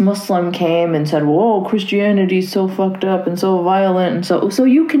religious Muslim came and said, whoa, Christianity is so fucked up and so violent, and so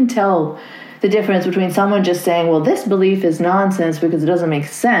you can tell the difference between someone just saying, well, this belief is nonsense because it doesn't make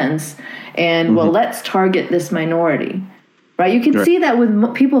sense, and well, let's target this minority, right? You can see that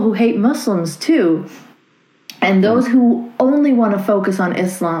with people who hate Muslims too, and those who only want to focus on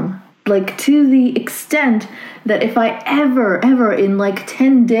Islam. Like, to the extent that if I ever in like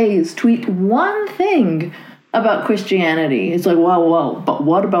 10 days tweet one thing about Christianity, it's like, well, but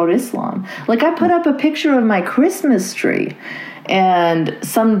what about Islam? Like, I put up a picture of my Christmas tree, and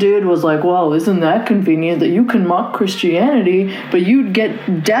some dude was like, well, isn't that convenient that you can mock Christianity, but you'd get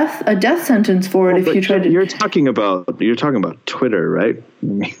a death sentence for it if you tried to... You're talking about Twitter, right?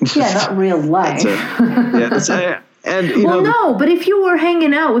 Yeah, not real life. No, but if you were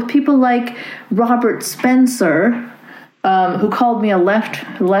hanging out with people like Robert Spencer, who called me a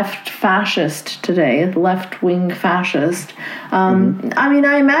left fascist today, left-wing fascist,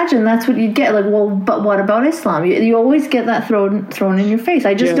 I imagine that's what you'd get. Like, well, but what about Islam? You always get that thrown in your face.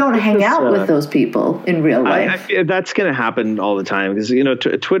 I just don't hang out with those people in real life. That's going to happen all the time because,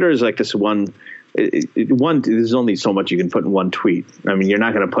 Twitter is like this one... there's only so much you can put in one tweet. I mean, you're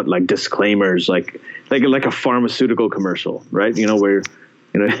not going to put like disclaimers like a pharmaceutical commercial, right? Where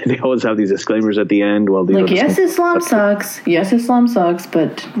they always have these disclaimers at the end. Well, yes, Islam sucks. Yes, Islam sucks.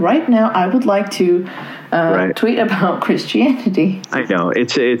 But right now, I would like to tweet about Christianity. I know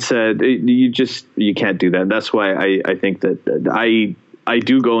you can't do that. That's why I think that I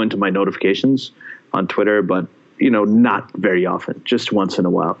do go into my notifications on Twitter, but not very often, just once in a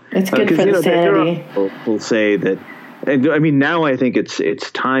while. It's good for the sanity. Will say that. I mean, now I think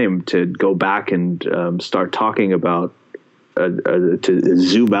it's time to go back and start talking about, to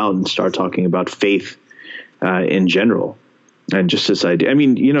zoom out and start talking about faith in general, and just this idea. I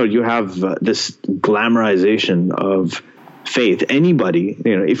mean, you have this glamorization of faith. Anybody,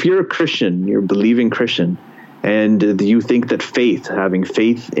 if you're a Christian, you're a believing Christian, and you think that having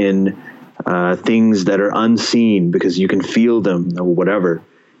faith in things that are unseen because you can feel them or whatever.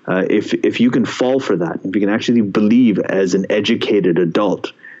 If you can fall for that, if you can actually believe as an educated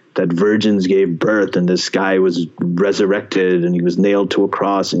adult that virgins gave birth and this guy was resurrected and he was nailed to a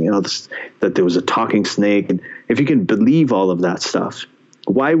cross and that there was a talking snake, and if you can believe all of that stuff,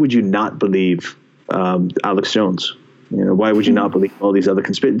 why would you not believe Alex Jones? Why would you not believe all these other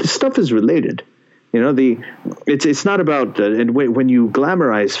conspiracies? This stuff is related. It's not about and when you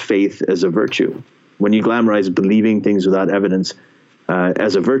glamorize faith as a virtue, when you glamorize believing things without evidence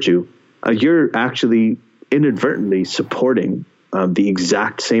as a virtue, you're actually inadvertently supporting the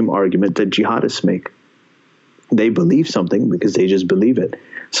exact same argument that jihadists make. They believe something because they just believe it.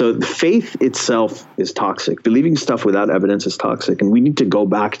 So faith itself is toxic. Believing stuff without evidence is toxic, and we need to go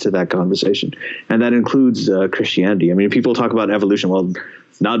back to that conversation, and that includes Christianity. I mean, people talk about evolution. Well,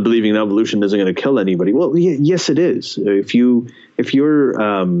 not believing in evolution isn't going to kill anybody. Well, yes, it is. If you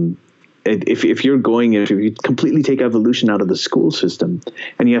completely take evolution out of the school system,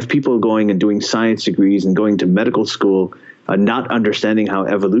 and you have people going and doing science degrees and going to medical school, not understanding how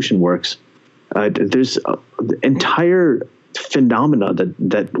evolution works, there's entire phenomena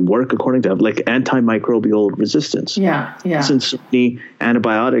that work according to like antimicrobial resistance. Yeah. Since so many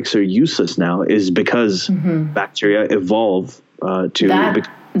antibiotics are useless now is because bacteria evolve that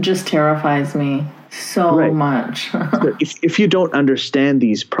just terrifies me so much. if you don't understand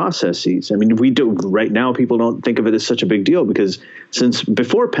these processes, I mean, we do right now. People don't think of it as such a big deal because since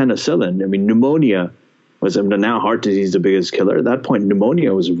before penicillin, I mean, pneumonia was now heart disease is the biggest killer. At that point,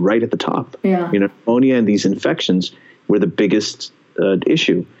 pneumonia was right at the top. Yeah, pneumonia and these infections were the biggest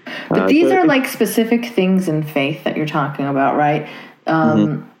issue. But these are like specific things in faith that you're talking about, right?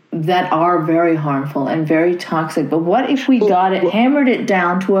 That are very harmful and very toxic. But what if we hammered it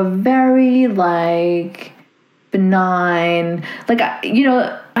down to a very benign,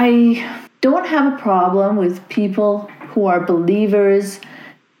 I don't have a problem with people who are believers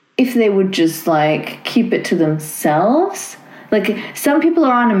if they would just like keep it to themselves. Like some people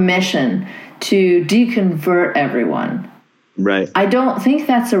are on a mission to deconvert everyone. Right. I don't think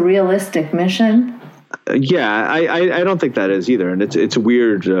that's a realistic mission. I don't think that is either. And it's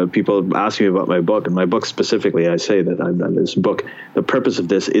weird. People ask me about my book, and my book specifically, I say that this book, the purpose of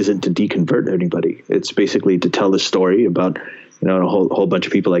this isn't to deconvert anybody. It's basically to tell the story about, a whole bunch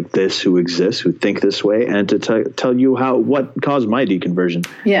of people like this who exist, who think this way, and to tell you what caused my deconversion.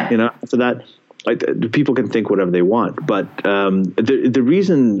 Yeah. After that, people can think whatever they want. But the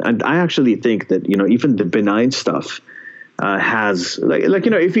reason, and I actually think that, even the benign stuff has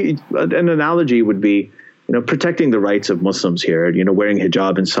if you, an analogy would be, protecting the rights of Muslims here, wearing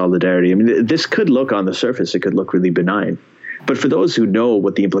hijab in solidarity. I mean, this could look on the surface, it could look really benign. But for those who know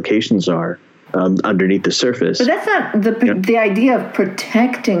what the implications are underneath the surface. But that's not the idea of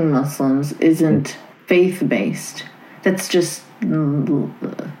protecting Muslims isn't faith-based. That's just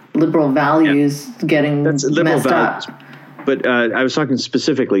liberal values getting messed up. But I was talking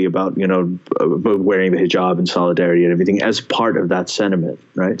specifically about, about wearing the hijab and solidarity and everything as part of that sentiment,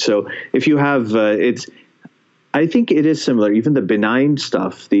 right? So if you have, I think it is similar. Even the benign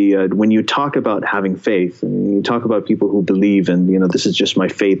stuff, when you talk about having faith, and you talk about people who believe, and this is just my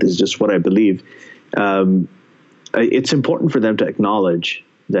faith, this is just what I believe. It's important for them to acknowledge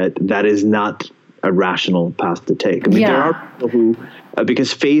that is not a rational path to take. I mean, there are people who,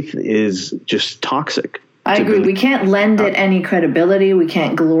 because faith is just toxic. I agree. We can't lend it any credibility. We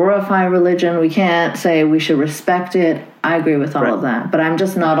can't glorify religion. We can't say we should respect it. I agree with all of that. But I'm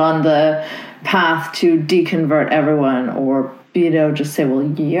just not on the path to deconvert everyone or, just say, well,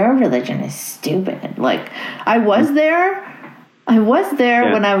 your religion is stupid. Like, I was there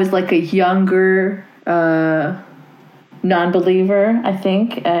when I was like a younger non-believer, I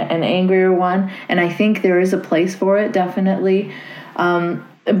think, an angrier one. And I think there is a place for it, definitely.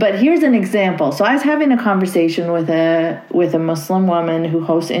 But here's an example. So I was having a conversation with a Muslim woman who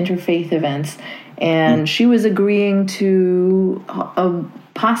hosts interfaith events, and she was agreeing to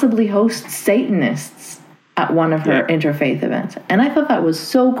possibly host Satanists at one of her interfaith events. And I thought that was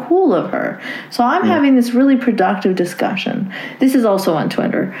so cool of her. So I'm having this really productive discussion. This is also on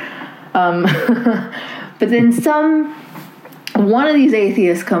Twitter. But then one of these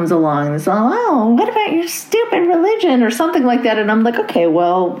atheists comes along and is like, oh, what about your stupid religion or something like that? And I'm like, okay,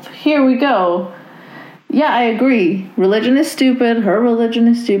 well, here we go. Yeah, I agree. Religion is stupid. Her religion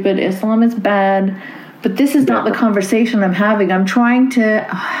is stupid. Islam is bad. But this is not the conversation I'm having. I'm trying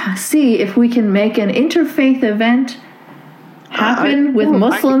to see if we can make an interfaith event happen with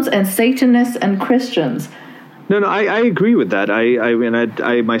Muslims and Satanists and Christians. No, I agree with that.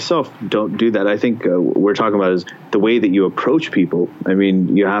 I myself don't do that. I think what we're talking about is the way that you approach people. I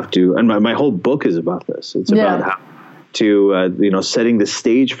mean, you have to, and my whole book is about this. It's about how to, setting the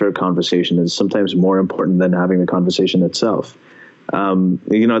stage for a conversation is sometimes more important than having the conversation itself.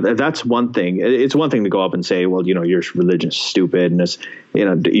 That's one thing. It's one thing to go up and say, well, your religion is stupid, and it's,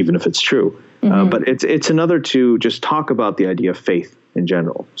 even if it's true. But it's another to just talk about the idea of faith in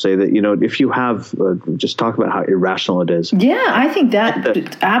general. Say that, if you have, just talk about how irrational it is. Yeah, I think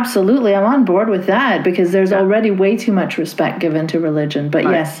that absolutely. I'm on board with that because there's already way too much respect given to religion. But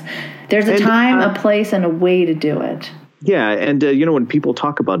yes, there's a time, a place, and a way to do it. Yeah, and when people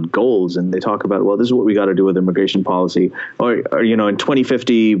talk about goals and they talk about, well, this is what we got to do with immigration policy, or in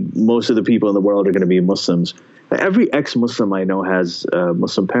 2050, most of the people in the world are going to be Muslims. Every ex-Muslim I know has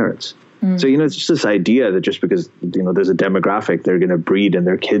Muslim parents. So, it's just this idea that just because, there's a demographic, they're going to breed and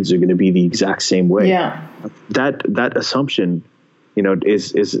their kids are going to be the exact same way. Yeah. That assumption,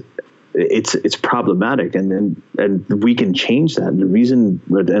 it's problematic, and we can change that. And the reason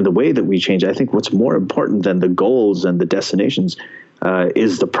and the way that we change, I think what's more important than the goals and the destinations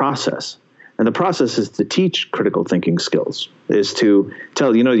is the process. And the process is to teach critical thinking skills, is to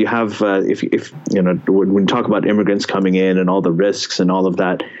tell, you have, if when we talk about immigrants coming in and all the risks and all of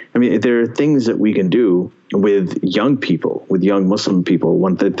that, I mean, there are things that we can do with young people, with young Muslim people.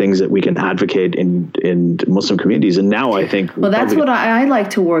 One of the things that we can advocate in Muslim communities. And now I think... Well, that's what I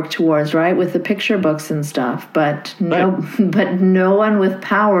like to work towards, right? With the picture books and stuff. But no one with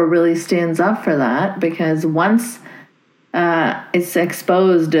power really stands up for that, because once... it's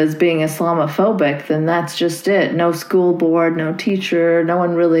exposed as being Islamophobic, then that's just it. No school board, no teacher, no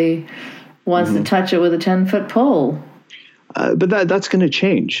one really wants to touch it with a 10-foot pole. But that's going to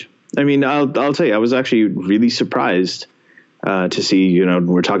change. I mean, I'll tell you, I was actually really surprised to see, when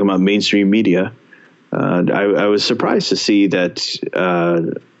we're talking about mainstream media, I was surprised to see that,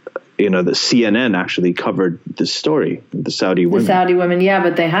 the CNN actually covered this story, the Saudi women. The Saudi women, yeah,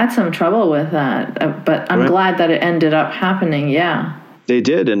 but they had some trouble with that. But I'm glad that it ended up happening, yeah. They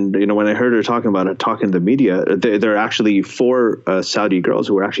did, and when I heard her talking to the media, there are actually 4 Saudi girls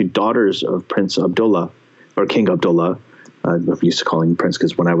who were actually daughters of Prince Abdullah, or King Abdullah. I'm used to calling him Prince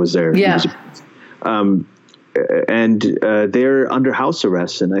because when I was there, yeah. And they're under house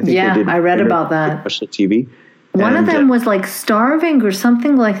arrest, and I think I read about that. TV. One of them was like starving or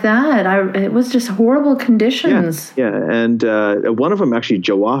something like that. It was just horrible conditions. Yeah. And one of them actually,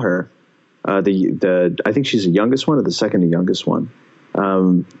 Jawahar, I think she's the youngest one or the second youngest one.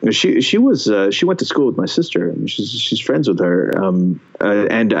 She went to school with my sister, and she's friends with her.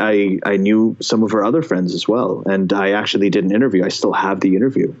 And I knew some of her other friends as well. And I actually did an interview. I still have the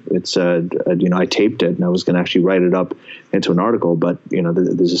interview. It's I taped it, and I was going to actually write it up into an article. But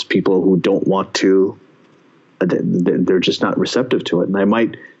there's just people who don't want to. They're just not receptive to it, and I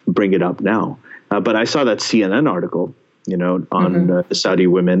might bring it up now. But I saw that CNN article, on the Saudi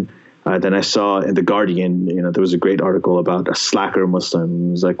women. Then I saw in The Guardian, there was a great article about a slacker Muslim.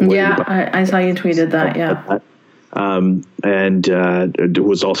 It was like, I saw you tweeted that, yeah. And there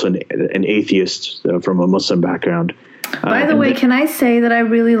was also an atheist from a Muslim background. By the way, can I say that I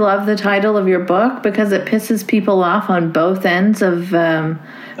really love the title of your book because it pisses people off on both ends of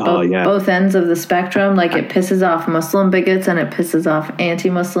both ends of the spectrum. Like it pisses off Muslim bigots and it pisses off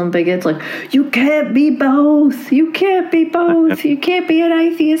anti-Muslim bigots. Like, you can't be both. You can't be both. You can't be an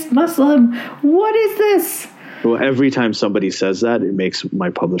atheist Muslim. What is this? Well, every time somebody says that, it makes my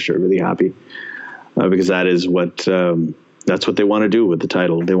publisher really happy because that is what. That's what they want to do with the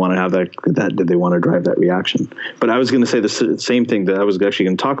title. They want to have that they want to drive that reaction. But I was going to say the same thing that I was actually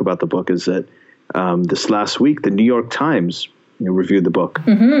going to talk about the book is that this last week, the New York Times reviewed the book.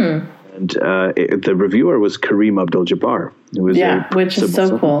 Mm-hmm. And the reviewer was Kareem Abdul-Jabbar. Which is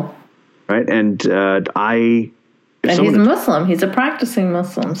so cool. Right. And he's Muslim. He's a practicing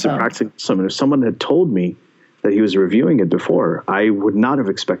Muslim. He's a practicing Muslim. If someone had told me that he was reviewing it before, I would not have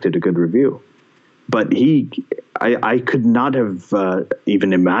expected a good review. But I could not have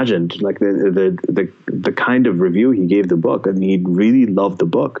even imagined like the kind of review he gave the book, and he really loved the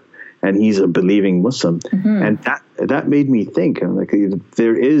book, and he's a believing Muslim, and that made me think. I'm like,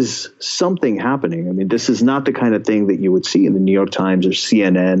 there is something happening. I mean, this is not the kind of thing that you would see in the New York Times or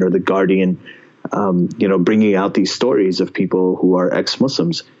CNN or the Guardian, bringing out these stories of people who are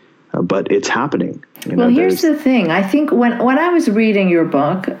ex-Muslims. But it's happening. Here's the thing. I think when I was reading your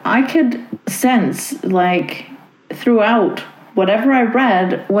book, I could sense, like, throughout whatever I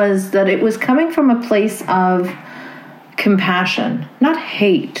read, was that it was coming from a place of compassion, not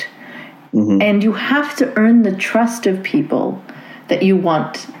hate. Mm-hmm. And you have to earn the trust of people that you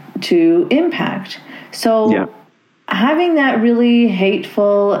want to impact. So having that really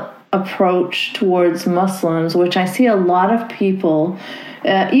hateful approach towards Muslims, which I see a lot of people...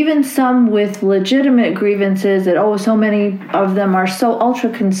 even some with legitimate grievances that, so many of them are so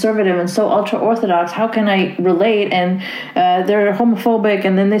ultra-conservative and so ultra-orthodox, how can I relate? And they're homophobic,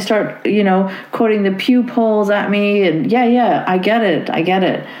 and then they start, quoting the Pew polls at me, and I get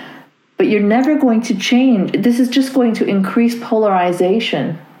it. But you're never going to change. This is just going to increase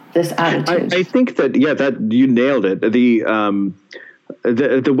polarization, this attitude. I think that you nailed it.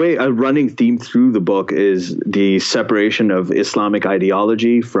 The way a running theme through the book is the separation of Islamic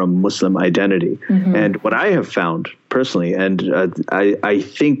ideology from Muslim identity. Mm-hmm. And what I have found personally, and I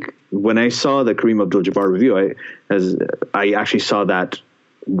think when I saw the Kareem Abdul-Jabbar review, I actually saw that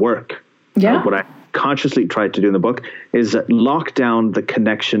work. Yeah. What I consciously tried to do in the book is lock down the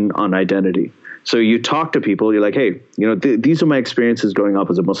connection on identity. So you talk to people, you're like, hey, these are my experiences growing up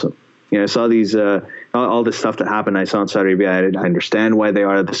as a Muslim. I saw these, all this stuff that happened. I saw in Saudi Arabia. I understand why they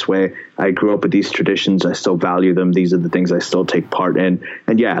are this way. I grew up with these traditions. I still value them. These are the things I still take part in.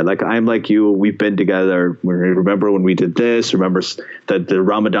 And like I'm like you. We've been together. Remember when we did this? Remember the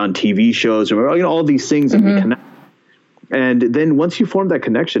Ramadan TV shows? Remember all these things that we connect. And then once you form that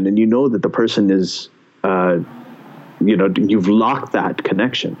connection, and that the person is, you've locked that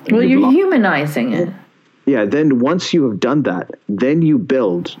connection. Well, you're humanizing it. Yeah, then once you have done that, then you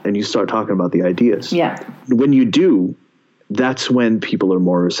build and you start talking about the ideas. Yeah. When you do, that's when people are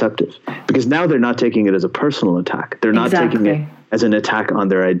more receptive. Because now they're not taking it as a personal attack. They're not taking it as an attack on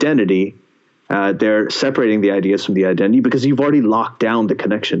their identity. They're separating the ideas from the identity because you've already locked down the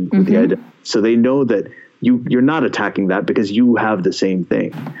connection with the identity. So they know that you're not attacking that because you have the same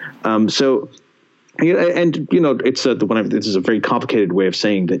thing. This is a very complicated way of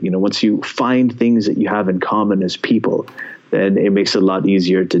saying that, once you find things that you have in common as people, then it makes it a lot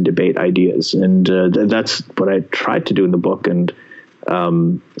easier to debate ideas. And that's what I tried to do in the book. And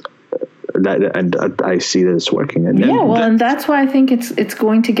I see that it's working. And that's why I think it's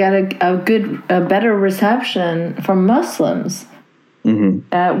going to get a better reception from Muslims,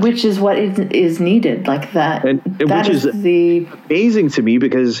 which is what is needed. Like that, which is amazing to me,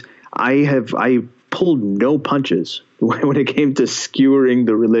 because I pulled no punches when it came to skewering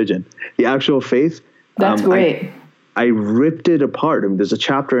the religion, the actual faith. That's great. I ripped it apart. I mean, there's a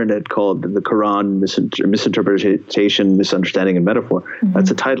chapter in it called "The Quran: Misinterpretation, Misunderstanding, and Metaphor." That's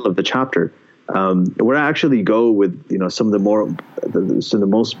the title of the chapter, where I actually go with some of the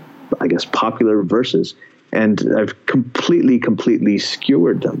most, I guess, popular verses, and I've completely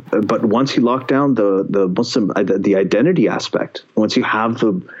skewered them. But once you lock down the Muslim, the identity aspect, once you have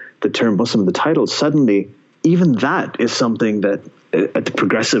the term Muslim in the title, suddenly even that is something that the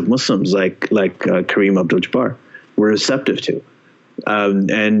progressive Muslims like Kareem Abdul-Jabbar were receptive to.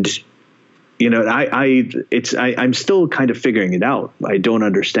 I'm still kind of figuring it out. I don't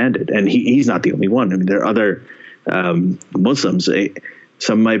understand it. And he's not the only one. I mean, there are other Muslims,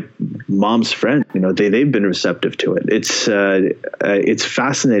 some of my mom's friends, they've been receptive to it. It's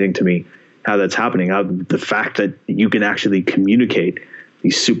fascinating to me how that's happening, how the fact that you can actually communicate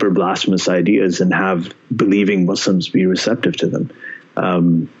these super blasphemous ideas and have believing Muslims be receptive to them.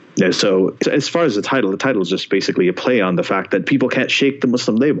 So as far as the title is just basically a play on the fact that people can't shake the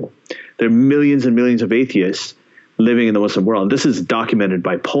Muslim label. There are millions and millions of atheists living in the Muslim world. And this is documented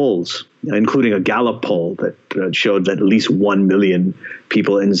by polls, including a Gallup poll that showed that at least 1 million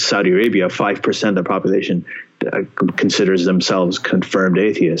people in Saudi Arabia, 5% of the population, considers themselves confirmed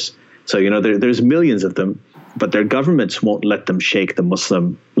atheists. So, there's millions of them, but their governments won't let them shake the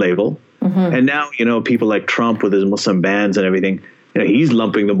Muslim label. And now, people like Trump with his Muslim bans and everything, he's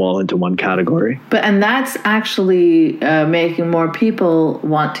lumping them all into one category. And that's actually making more people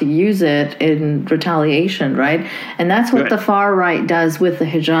want to use it in retaliation, right? And that's what the far right does with the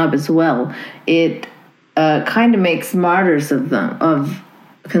hijab as well. It kind of makes martyrs of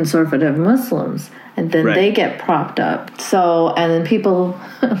conservative Muslims, and then they get propped up. So, and then people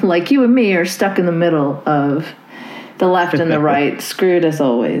like you and me are stuck in the middle of the left and the right, screwed as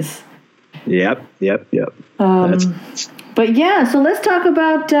always. Yep. But yeah, so let's talk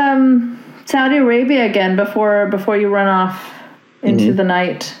about Saudi Arabia again before you run off into the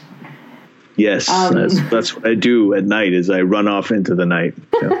night. Yes, that's what I do at night. Is I run off into the night.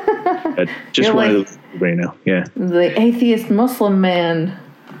 I just wanted to right now. Yeah, the atheist Muslim man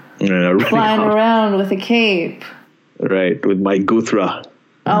flying around with a cape. Right, with my guthra.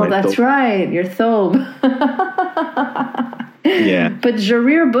 Oh, that's right, your thobe. Yeah. But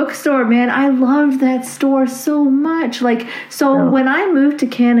Jarir Bookstore, man, I loved that store so much. When I moved to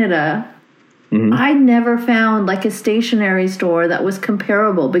Canada, I never found like a stationery store that was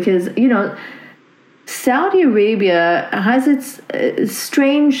comparable, because, Saudi Arabia has its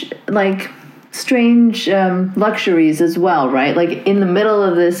strange luxuries as well, right? Like in the middle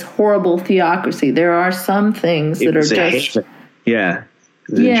of this horrible theocracy, there are some things that are just... Yeah.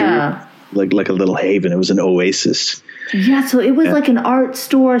 Yeah. Like a little haven. It was an oasis. Yeah, so it was like an art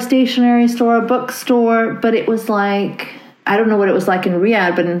store, a stationery store, a bookstore, but it was like, I don't know what it was like in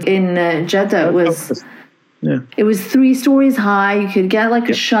Riyadh, but in Jeddah it was 3 stories high. You could get like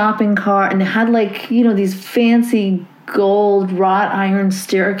a shopping cart, and it had like, these fancy gold wrought iron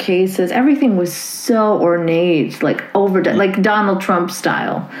staircases. Everything was so ornate, like overdone, like Donald Trump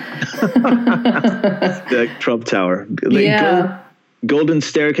style. The Trump Tower. Golden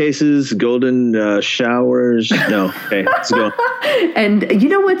staircases, golden showers. No, okay, let's go. And you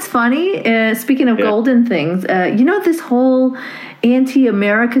know what's funny? Speaking of golden things, this whole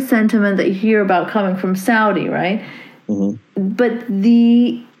anti-America sentiment that you hear about coming from Saudi, right? But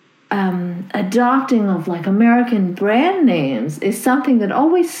the adopting of like American brand names is something that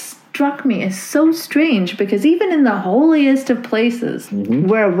always struck me as so strange, because even in the holiest of places,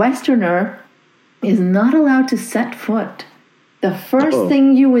 where a Westerner is not allowed to set foot, the first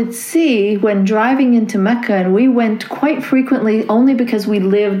thing you would see when driving into Mecca, and we went quite frequently only because we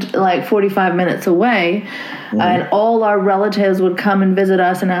lived like 45 minutes away, and all our relatives would come and visit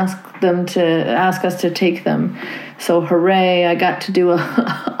us and ask us to take them. So hooray, I got to do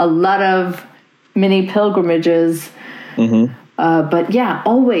a lot of mini pilgrimages. But yeah,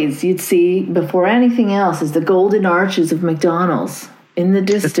 always you'd see, before anything else, is the golden arches of McDonald's in the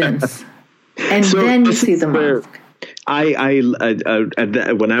distance. And then you see the mosque.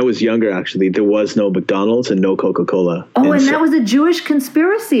 When I was younger, actually, there was no McDonald's and no Coca-Cola. Oh, and that was a Jewish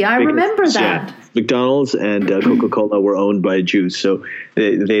conspiracy. I remember that. Yeah, McDonald's and Coca-Cola were owned by Jews, so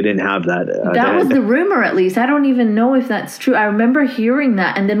they didn't have that. That was the rumor, at least. I don't even know if that's true. I remember hearing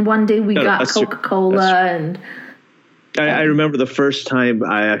that, and then one day we got Coca-Cola, and I remember the first time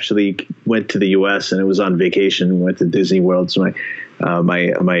I actually went to the U.S. and it was on vacation. Went to Disney World. So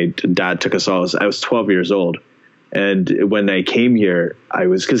my dad took us all. I was 12 years old. And when I came here,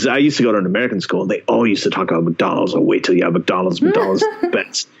 because I used to go to an American school, and they all used to talk about McDonald's. Oh, wait till you have McDonald's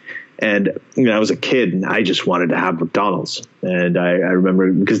best. And I was a kid, and I just wanted to have McDonald's. And I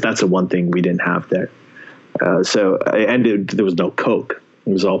remember, because that's the one thing we didn't have there. There was no Coke.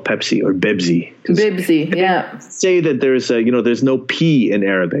 It was all Pepsi or Bebzi. Bebzi, yeah. Say that there's no P in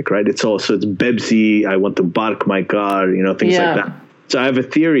Arabic, right? It's Bebzi. I want to bark my car, things like that. So I have a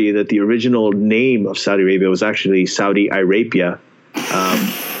theory that the original name of Saudi Arabia was actually Saudi Arabia,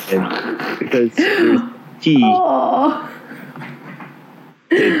 and because there's T,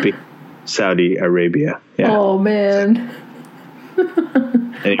 it'd be Saudi Arabia. Yeah. Oh man.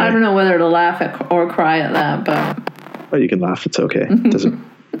 Anyway. I don't know whether to laugh at or cry at that, but you can laugh. It's okay. It doesn't.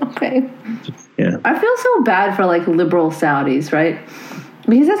 Okay. Yeah. I feel so bad for like liberal Saudis, right?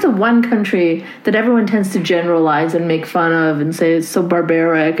 Because that's the one country that everyone tends to generalize and make fun of and say it's so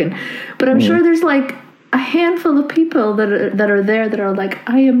barbaric. But I'm sure there's like a handful of people that are there that are like,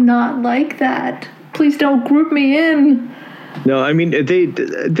 I am not like that. Please don't group me in. No, I mean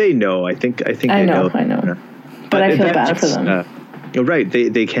they know. I think I know. But I feel bad for them. You're right.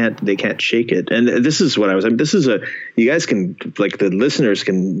 They can't shake it. And this is what I was. I mean, this is you guys can, like, the listeners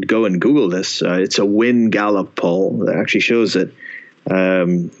can go and Google this. It's a Wynn Gallup poll that actually shows that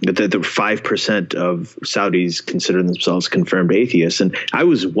the 5% of Saudis consider themselves confirmed atheists. And I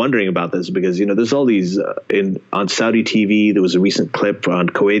was wondering about this because, there's all these on Saudi TV. There was a recent clip on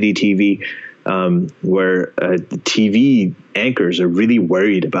Kuwaiti TV where TV anchors are really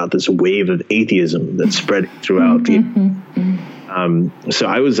worried about this wave of atheism that's spread throughout so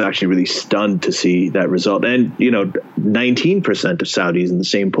I was actually really stunned to see that result. And, 19% of Saudis in the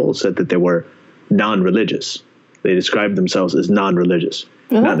same poll said that they were non-religious. They described themselves as non-religious.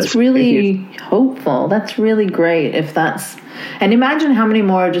 Well, that's really hopeful. That's really great if that's... And imagine how many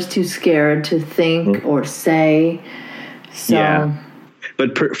more are just too scared to think or say. So. Yeah.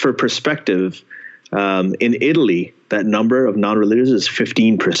 But for perspective, in Italy, that number of non-religious is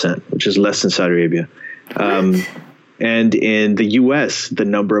 15%, which is less than Saudi Arabia. And in the U.S., the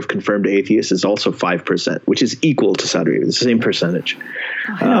number of confirmed atheists is also 5%, which is equal to Saudi Arabia. It's the same percentage.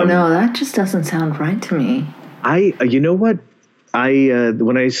 I don't know. That just doesn't sound right to me. You know what?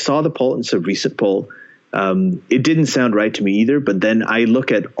 When I saw the poll, it's a recent poll, it didn't sound right to me either. But then I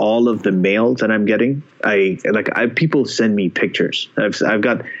look at all of the mail that I'm getting. People send me pictures. I've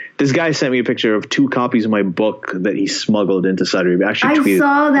got this guy sent me a picture of 2 copies of my book that he smuggled into Saudi Arabia. I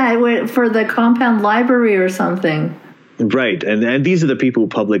saw that for the compound library or something. Right. And these are the people who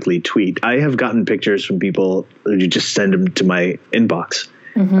publicly tweet. I have gotten pictures from people who just send them to my inbox.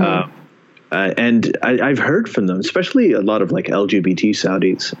 Mm-hmm. And I've heard from them, especially a lot of like LGBT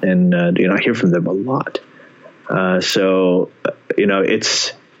Saudis. And, I hear from them a lot.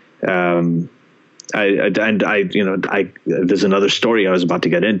 It's there's another story I was about to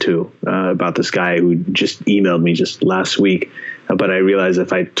get into about this guy who just emailed me just last week. But I realized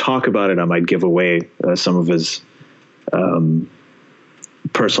if I talk about it, I might give away some of his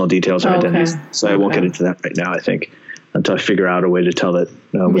personal details or identities. So I won't get into that right now, I think, until I figure out a way to tell it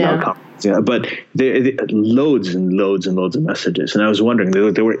without comments. Yeah, but loads and loads and loads of messages. And I was wondering,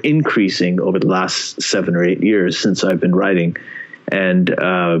 they were increasing over the last 7 or 8 years since I've been writing. And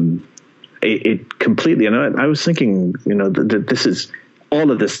it completely, and I was thinking, that this is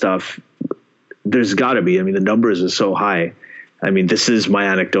all of this stuff. There's got to be, the numbers are so high. This is my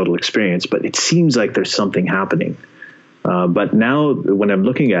anecdotal experience, but it seems like there's something happening. But now when I'm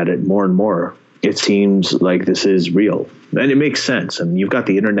looking at it more and more, it seems like this is real. And it makes sense. You've got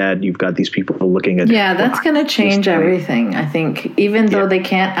the internet, you've got these people looking at... Yeah, that's going to change everything, I think. Even though they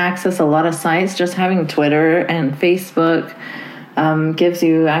can't access a lot of sites, just having Twitter and Facebook gives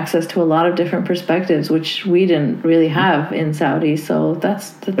you access to a lot of different perspectives, which we didn't really have in Saudi. So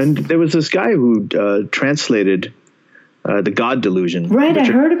that's... And there was this guy who translated... the God Delusion. Right, I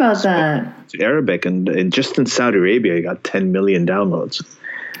heard about that. To Arabic, and just in Saudi Arabia, you got 10 million downloads.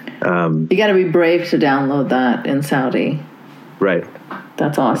 You got to be brave to download that in Saudi. Right.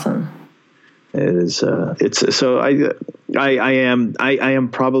 That's awesome. It is. It's so. I am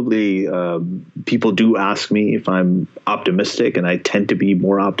probably. People do ask me if I'm optimistic, and I tend to be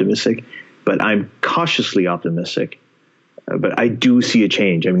more optimistic, but I'm cautiously optimistic. But I do see a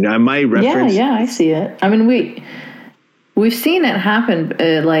change. My reference. Yeah, I see it. We've seen it happen,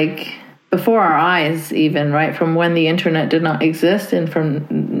 before our eyes, even, right? From when the internet did not exist and from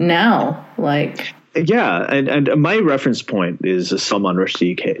now, Yeah, and my reference point is a Salman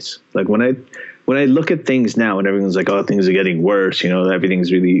Rushdie case. When when I look at things now and everyone's like, oh, things are getting worse, everything's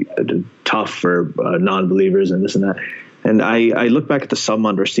really tough for non-believers and this and that. And I look back at the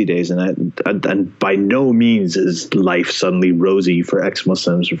Salman Rushdie days, and by no means is life suddenly rosy for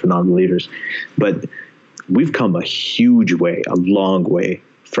ex-Muslims or for non-believers. But we've come a huge way, a long way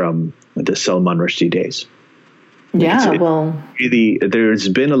from the Salman Rushdie days. Really, there's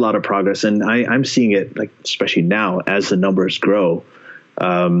been a lot of progress, and I'm seeing it, like, especially now as the numbers grow.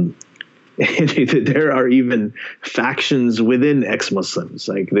 There are even factions within ex-Muslims.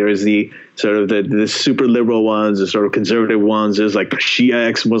 Like, there's the sort of the super liberal ones, the sort of conservative ones. There's like the Shia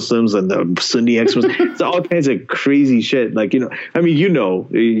ex-Muslims and the Sunni ex-Muslims. It's all kinds of crazy shit. Like, I mean, you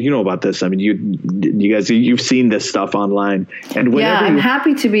know about this. I mean, you guys, you've seen this stuff online. And I'm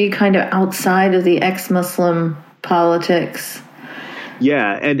happy to be kind of outside of the ex-Muslim politics.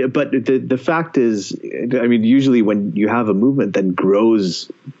 Yeah, but the fact is, I mean, usually when you have a movement that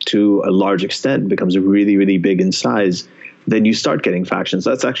grows to a large extent, becomes really, really big in size, then you start getting factions.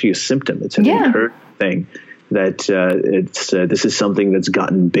 That's actually a symptom. It's an encouraging thing that this is something that's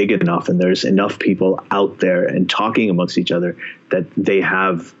gotten big enough, and there's enough people out there and talking amongst each other that they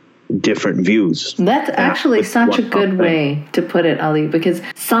have different views. That's actually such a good way to put it, Ali, because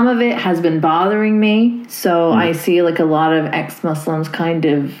some of it has been bothering me. So I see like a lot of ex-Muslims kind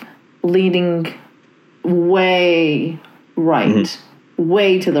of leading way right,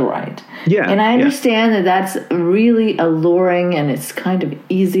 way to the right. Yeah. And I understand that that's really alluring and it's kind of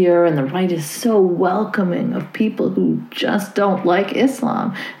easier, and the right is so welcoming of people who just don't like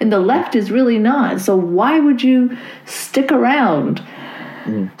Islam. And the left is really not. So why would you stick around?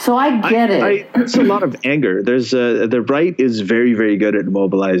 So I get it. It's a lot of anger. There's the right is very, very good at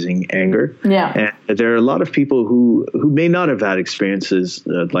mobilizing anger. Yeah, and there are a lot of people who may not have had experiences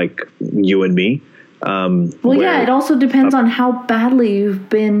like you and me. It also depends on how badly you've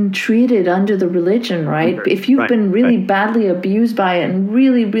been treated under the religion, right? If you've been really badly abused by it and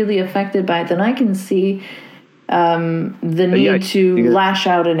really, really affected by it, then I can see the need to lash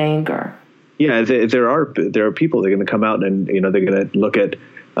out in anger. Yeah, there are people that are going to come out and they're going to look at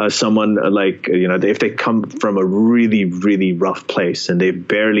someone like if they come from a really, really rough place and they've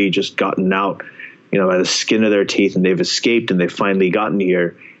barely just gotten out by the skin of their teeth, and they've escaped and they've finally gotten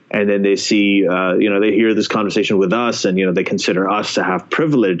here, and then they see they hear this conversation with us, and they consider us to have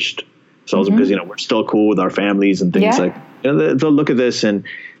privileged souls because we're still cool with our families and things like they'll look at this and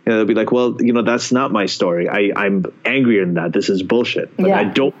they'll be like, well, that's not my story. I'm angrier than that. This is bullshit. But I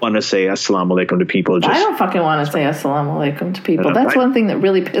don't want to say assalamu alaikum to people. I don't fucking want to say assalamu alaikum to people. That's one thing that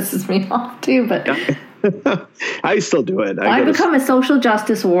really pisses me off too. But I still do it. I become a social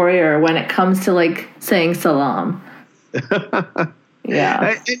justice warrior when it comes to like saying salam.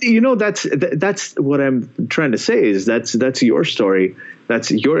 Yeah. That's what I'm trying to say is that's your story.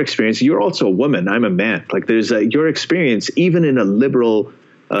 That's your experience. You're also a woman. I'm a man. Like there's your experience, even in a liberal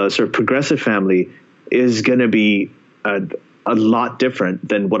sort of progressive family, is going to be a lot different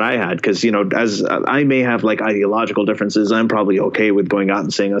than what I had. Because, as I may have like ideological differences, I'm probably okay with going out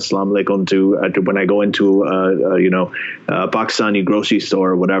and saying assalamu alaikum to when I go into, a Pakistani grocery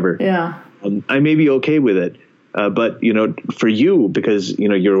store or whatever. Yeah. I may be okay with it. But, for you, because,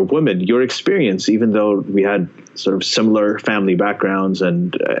 you're a woman, your experience, even though we had sort of similar family backgrounds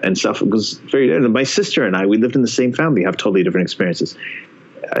and stuff, was very different. My sister and I, we lived in the same family, have totally different experiences.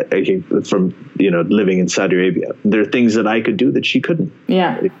 From living in Saudi Arabia, there are things that I could do that she couldn't.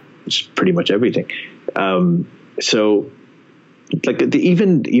 Yeah, it's pretty much everything. So, like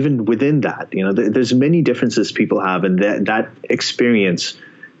even within that, there's many differences people have, and that experience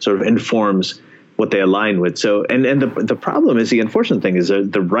sort of informs what they align with. So, and the problem is, the unfortunate thing is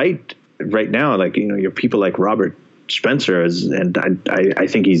the right now, like your people like Robert Spencer and I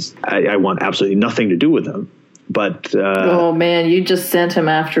think I want absolutely nothing to do with him. But oh man, you just sent him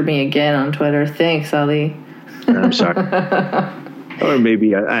after me again on Twitter. Thanks, Ali. I'm sorry. Or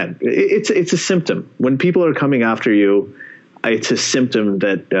maybe it's a symptom when people are coming after you. It's a symptom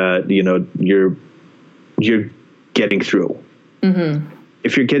that you're getting through. Mm-hmm.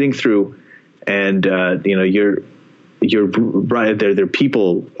 If you're getting through, and you're right there are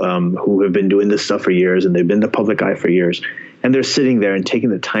people who have been doing this stuff for years, and they've been in the public eye for years. And they're sitting there and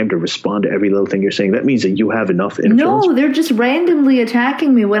taking the time to respond to every little thing you're saying. That means that you have enough influence. No, they're just randomly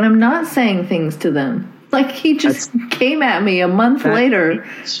attacking me when I'm not saying things to them. Like he just came at me a month later.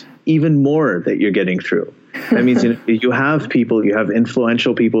 Even more that you're getting through. That means you have people, you have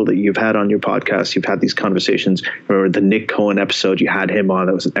influential people that you've had on your podcast. You've had these conversations. Remember the Nick Cohen episode? You had him on.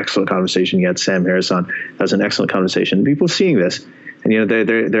 That was an excellent conversation. You had Sam Harris on. That was an excellent conversation. People seeing this. And,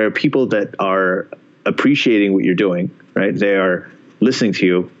 there are people that are appreciating what you're doing. Right. They are listening to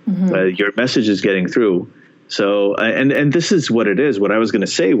you. Your message is getting through. So, and this is what it is. What I was going to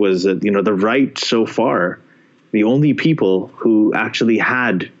say was that, the right so far, the only people who actually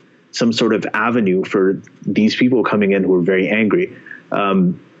had some sort of avenue for these people coming in who were very angry,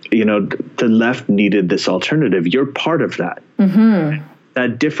 the left needed this alternative. You're part of that.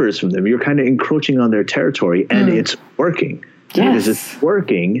 That differs from them. You're kind of encroaching on their territory, and it's working. Yes. Because it's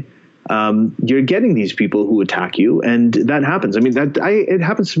working, you're getting these people who attack you, and that happens. I mean, it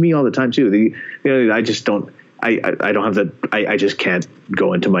happens to me all the time too. I just don't. I don't have that. I just can't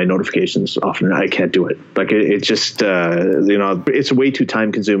go into my notifications often. I can't do it. Like it just it's way too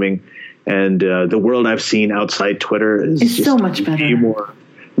time consuming, and the world I've seen outside Twitter is it's so much better.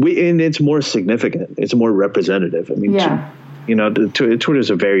 And it's more significant. It's more representative. I mean, Twitter is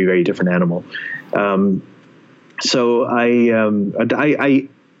a very, very different animal. So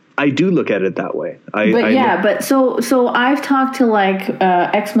I do look at it that way. So I've talked to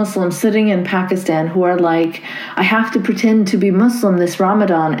ex-Muslims sitting in Pakistan who are like, I have to pretend to be Muslim this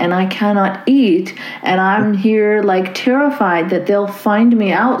Ramadan and I cannot eat, and I'm here terrified that they'll find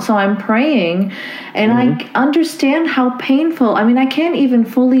me out, so I'm praying, and I understand how painful. I mean, I can't even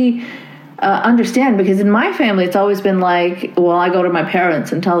fully understand, because in my family it's always been I go to my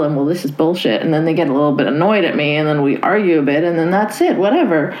parents and tell them, well, this is bullshit, and then they get a little bit annoyed at me, and then we argue a bit, and then that's it,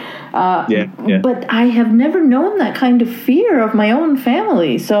 whatever. But I have never known that kind of fear of my own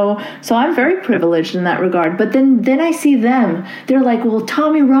family, so I'm very privileged in that regard. But then I see them, they're like, well,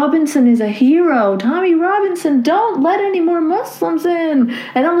 Tommy Robinson is a hero. Tommy Robinson, don't let any more Muslims in.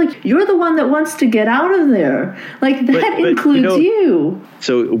 And I'm like, you're the one that wants to get out of there. That includes you.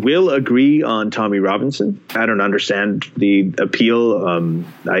 So we'll agree on Tommy Robinson. I don't understand the appeal.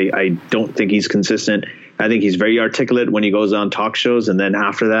 I don't think he's consistent. I think he's very articulate when he goes on talk shows, and then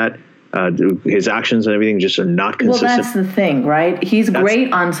after that, his actions and everything just are not consistent. Well, that's the thing, right? He's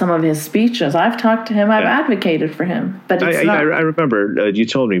great on some of his speeches. I've talked to him. I've advocated for him. But it's not. I remember you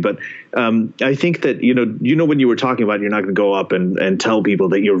told me. But I think that, when you were talking about you're not going to go up and tell people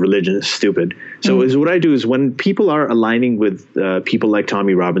that your religion is stupid. So what I do is when people are aligning with people like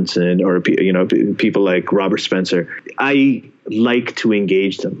Tommy Robinson or, people like Robert Spencer, I like to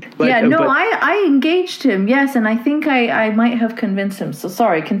engage them. I engaged him, yes, and I think I might have convinced him. So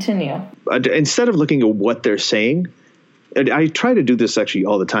sorry, continue. Instead of looking at what they're saying, and I try to do this actually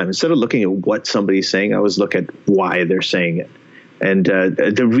all the time. Instead of looking at what somebody's saying, I always look at why they're saying it. And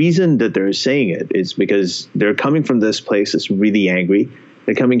the reason that they're saying it is because they're coming from this place that's really angry.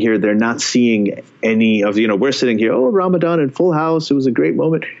 They're coming here, they're not seeing any of, we're sitting here, Ramadan and Full House, it was a great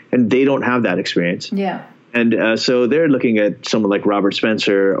moment, and they don't have that experience. Yeah. And so they're looking at someone like Robert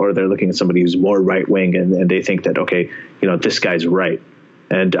Spencer, or they're looking at somebody who's more right-wing, and they think that, okay, this guy's right,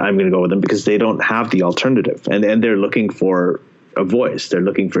 and I'm going to go with them, because they don't have the alternative. And they're looking for a voice. They're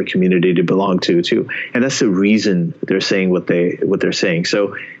looking for a community to belong to, too. And that's the reason they're saying what they're saying.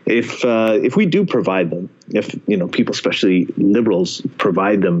 So if we do provide them, if, people, especially liberals,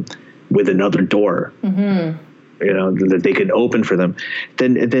 provide them with another door, that they can open for them,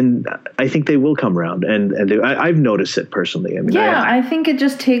 then I think they will come around. And I've noticed it personally. I mean, I think it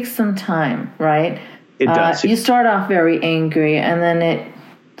just takes some time, right? It does. You start off very angry, and then it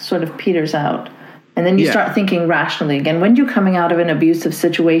sort of peters out. And then you start thinking rationally again. When you're coming out of an abusive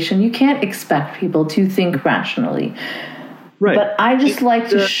situation, you can't expect people to think rationally. Right. But I just like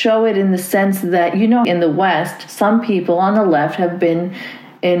to show it in the sense that, in the West, some people on the left have been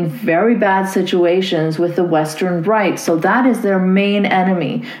in very bad situations with the Western right. So that is their main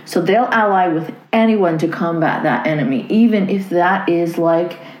enemy. So they'll ally with anyone to combat that enemy, even if that is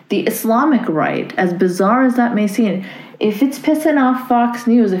like the Islamic right, as bizarre as that may seem. If it's pissing off Fox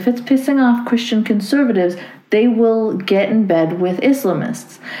News, if it's pissing off Christian conservatives, they will get in bed with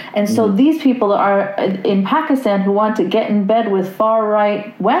Islamists. And so these people are in Pakistan who want to get in bed with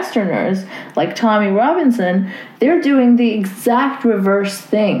far-right Westerners, like Tommy Robinson, they're doing the exact reverse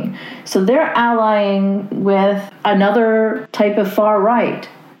thing. So they're allying with another type of far-right,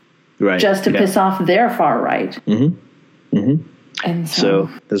 just to piss off their far-right. And so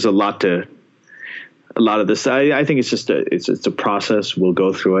there's a lot of this. I think it's just a process. We'll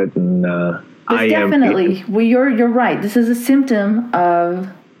go through it, and you're right. This is a symptom of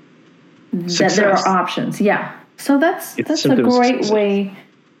that there are options. Yeah. So that's a great way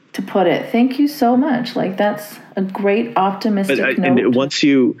to put it. Thank you so much. That's a great optimistic note. And once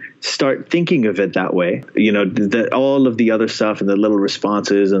you start thinking of it that way, all of the other stuff and the little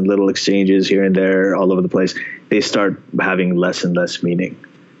responses and little exchanges here and there all over the place, they start having less and less meaning.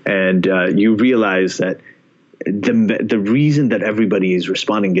 And you realize that the reason that everybody is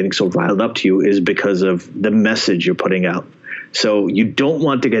responding, getting so riled up to you, is because of the message you're putting out. So you don't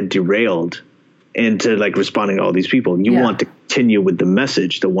want to get derailed into like responding to all these people. You want to continue with the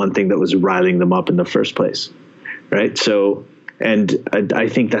message, the one thing that was riling them up in the first place. Right. So, and I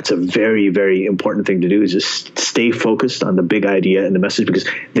think that's a very, very important thing to do, is just stay focused on the big idea and the message, because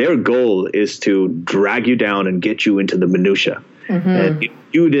their goal is to drag you down and get you into the minutia. And if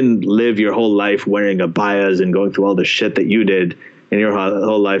you didn't live your whole life wearing abayas and going through all the shit that you did in your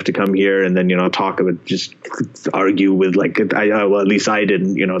whole life to come here and then, talk about, just argue with well, at least I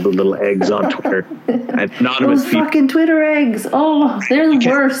didn't, the little eggs on Twitter. Anonymous those fucking Twitter eggs. Oh, they're the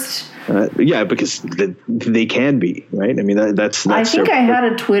worst. Yeah, because they can be, right? I mean, that's I think I had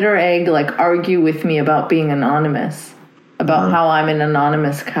a Twitter egg argue with me about being anonymous, about how I'm an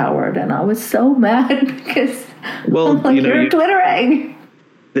anonymous coward, and I was so mad because you're a Twitter egg.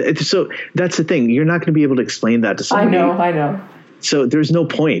 So that's the thing. You're not going to be able to explain that to somebody. I know. So there's no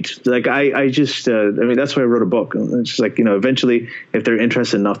point. I just, that's why I wrote a book. It's just eventually, if they're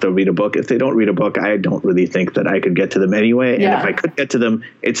interested enough, they'll read a book. If they don't read a book, I don't really think that I could get to them anyway. Yeah. And if I could get to them,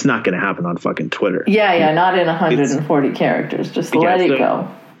 it's not going to happen on fucking Twitter. Yeah, not in 140 characters. Just let it go.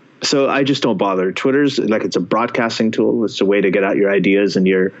 So I just don't bother. Twitter's it's a broadcasting tool. It's a way to get out your ideas and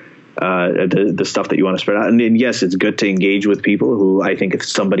your the stuff that you want to spread out. And yes, it's good to engage with people who, I think if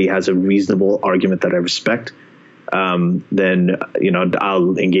somebody has a reasonable argument that I respect, then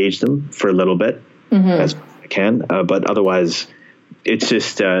I'll engage them for a little bit as I can. But otherwise, it's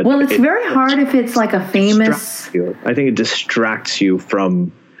just it's very hard if it's a famous. I think it distracts you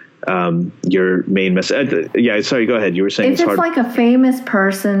from your main message. Sorry, go ahead. You were saying if it's hard. A famous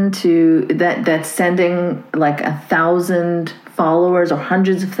person that's sending 1,000 followers or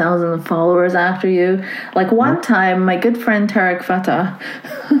hundreds of thousands of followers after you. One time, my good friend Tarek Fatah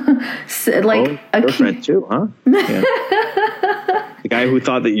said, your friend too, huh? Yeah. The guy who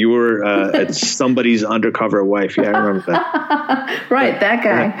thought that you were somebody's undercover wife. Yeah, I remember that. Right, that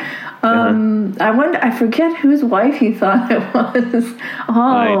guy. I forget whose wife he thought it was.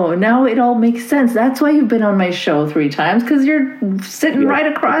 Now it all makes sense. That's why you've been on my show 3 times, because you're sitting right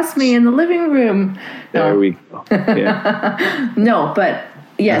across me in the living room. There we go. Yeah. No, but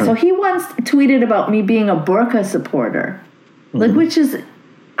so he once tweeted about me being a burqa supporter, which is,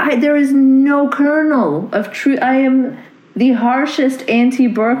 there is no kernel of truth. I am the harshest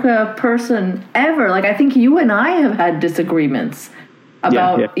anti-burqa person ever. I think you and I have had disagreements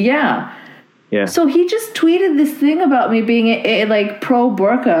about, yeah. So he just tweeted this thing about me being pro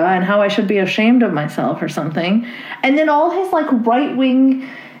burqa and how I should be ashamed of myself or something. And then all his right-wing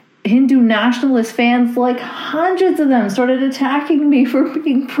Hindu nationalist fans, hundreds of them, started attacking me for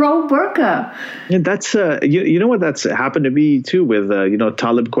being pro burqa. Yeah, that's you know what, that's happened to me too with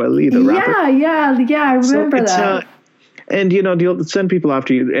Talib Kweli, the rapper. Yeah, I remember that. And you'll send people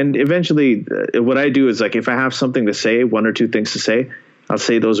after you, and eventually, what I do is if I have something to say, 1 or 2 things to say, I'll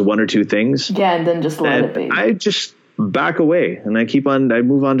say those 1 or 2 things. Yeah, and then just let it be. I just back away and I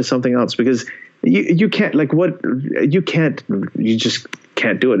move on to something else, because you can't you just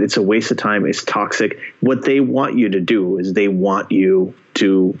can't do it. It's a waste of time. It's toxic. What they want you to do is they want you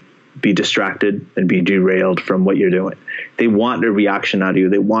to be distracted and be derailed from what you're doing. They want a reaction out of you.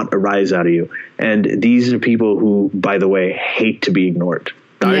 They want a rise out of you. And these are people who, by the way, hate to be ignored.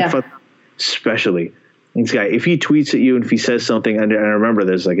 Especially. This guy, if he tweets at you and if he says something, and I remember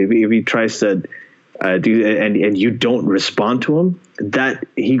this, if he tries to do and you don't respond to him, that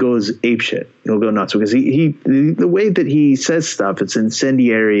he goes apeshit. He'll go nuts, because the way that he says stuff, it's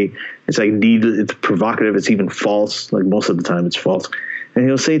incendiary. It's it's provocative. It's even false. Most of the time, it's false. And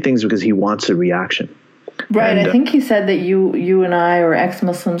he'll say things because he wants a reaction. Right. And I think he said that you and I, or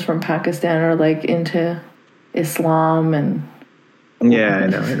ex-Muslims from Pakistan, are into Islam and I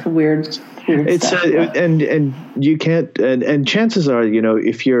know. Weird it's stuff. And you can't, and chances are,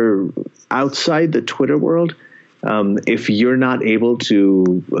 if you're outside the Twitter world, if you're not able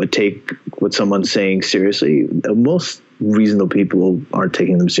to take what someone's saying seriously, most reasonable people aren't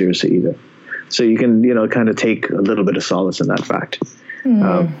taking them seriously either. So you can, kind of take a little bit of solace in that fact.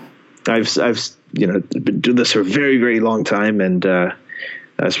 I've been doing this for a very, very long time, and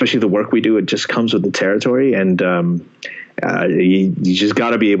especially the work we do, it just comes with the territory, and you just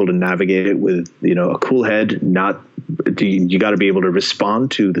got to be able to navigate it with a cool head. You got to be able to respond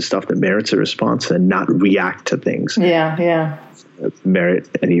to the stuff that merits a response and not react to things. Yeah. Merit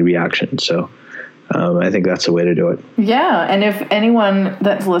any reaction. So I think that's the way to do it. Yeah, and if anyone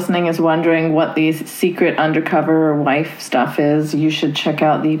that's listening is wondering what these secret undercover wife stuff is, you should check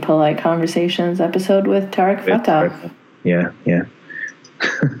out the Polite Conversations episode with Tarek Fatah. Yeah. Yeah.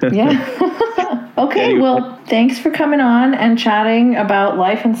 Okay, anyway. Well, thanks for coming on and chatting about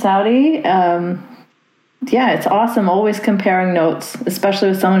life in Saudi. Yeah, it's awesome always comparing notes, especially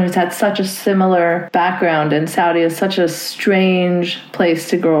with someone who's had such a similar background. And Saudi is such a strange place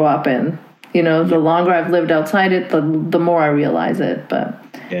to grow up in. You know, the longer I've lived outside it, the more I realize it. But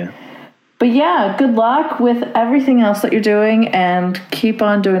yeah, good luck with everything else that you're doing, and keep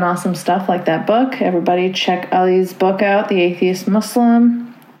on doing awesome stuff like that book. Everybody check Ali's book out, The Atheist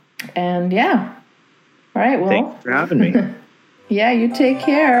Muslim. And yeah. All right, well. Thanks for having me. Yeah, you take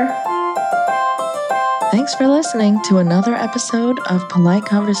care. Thanks for listening to another episode of Polite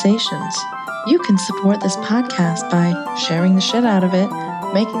Conversations. You can support this podcast by sharing the shit out of it,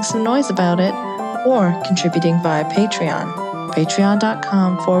 making some noise about it, or contributing via Patreon.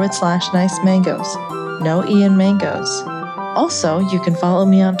 Patreon.com/Nice Mangoes. No E in mangoes. Also, you can follow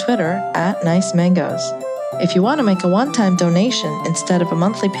me on Twitter @Nice Mangoes. If you want to make a one-time donation instead of a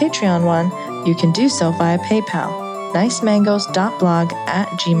monthly Patreon one, you can do so via PayPal.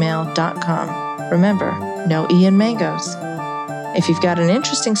 nicemangoes.blog@gmail.com. Remember, no E in mangoes. If you've got an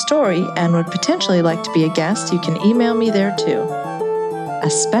interesting story and would potentially like to be a guest, you can email me there too. A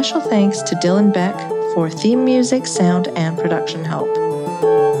special thanks to Dylan Beck for theme music, sound, and production help.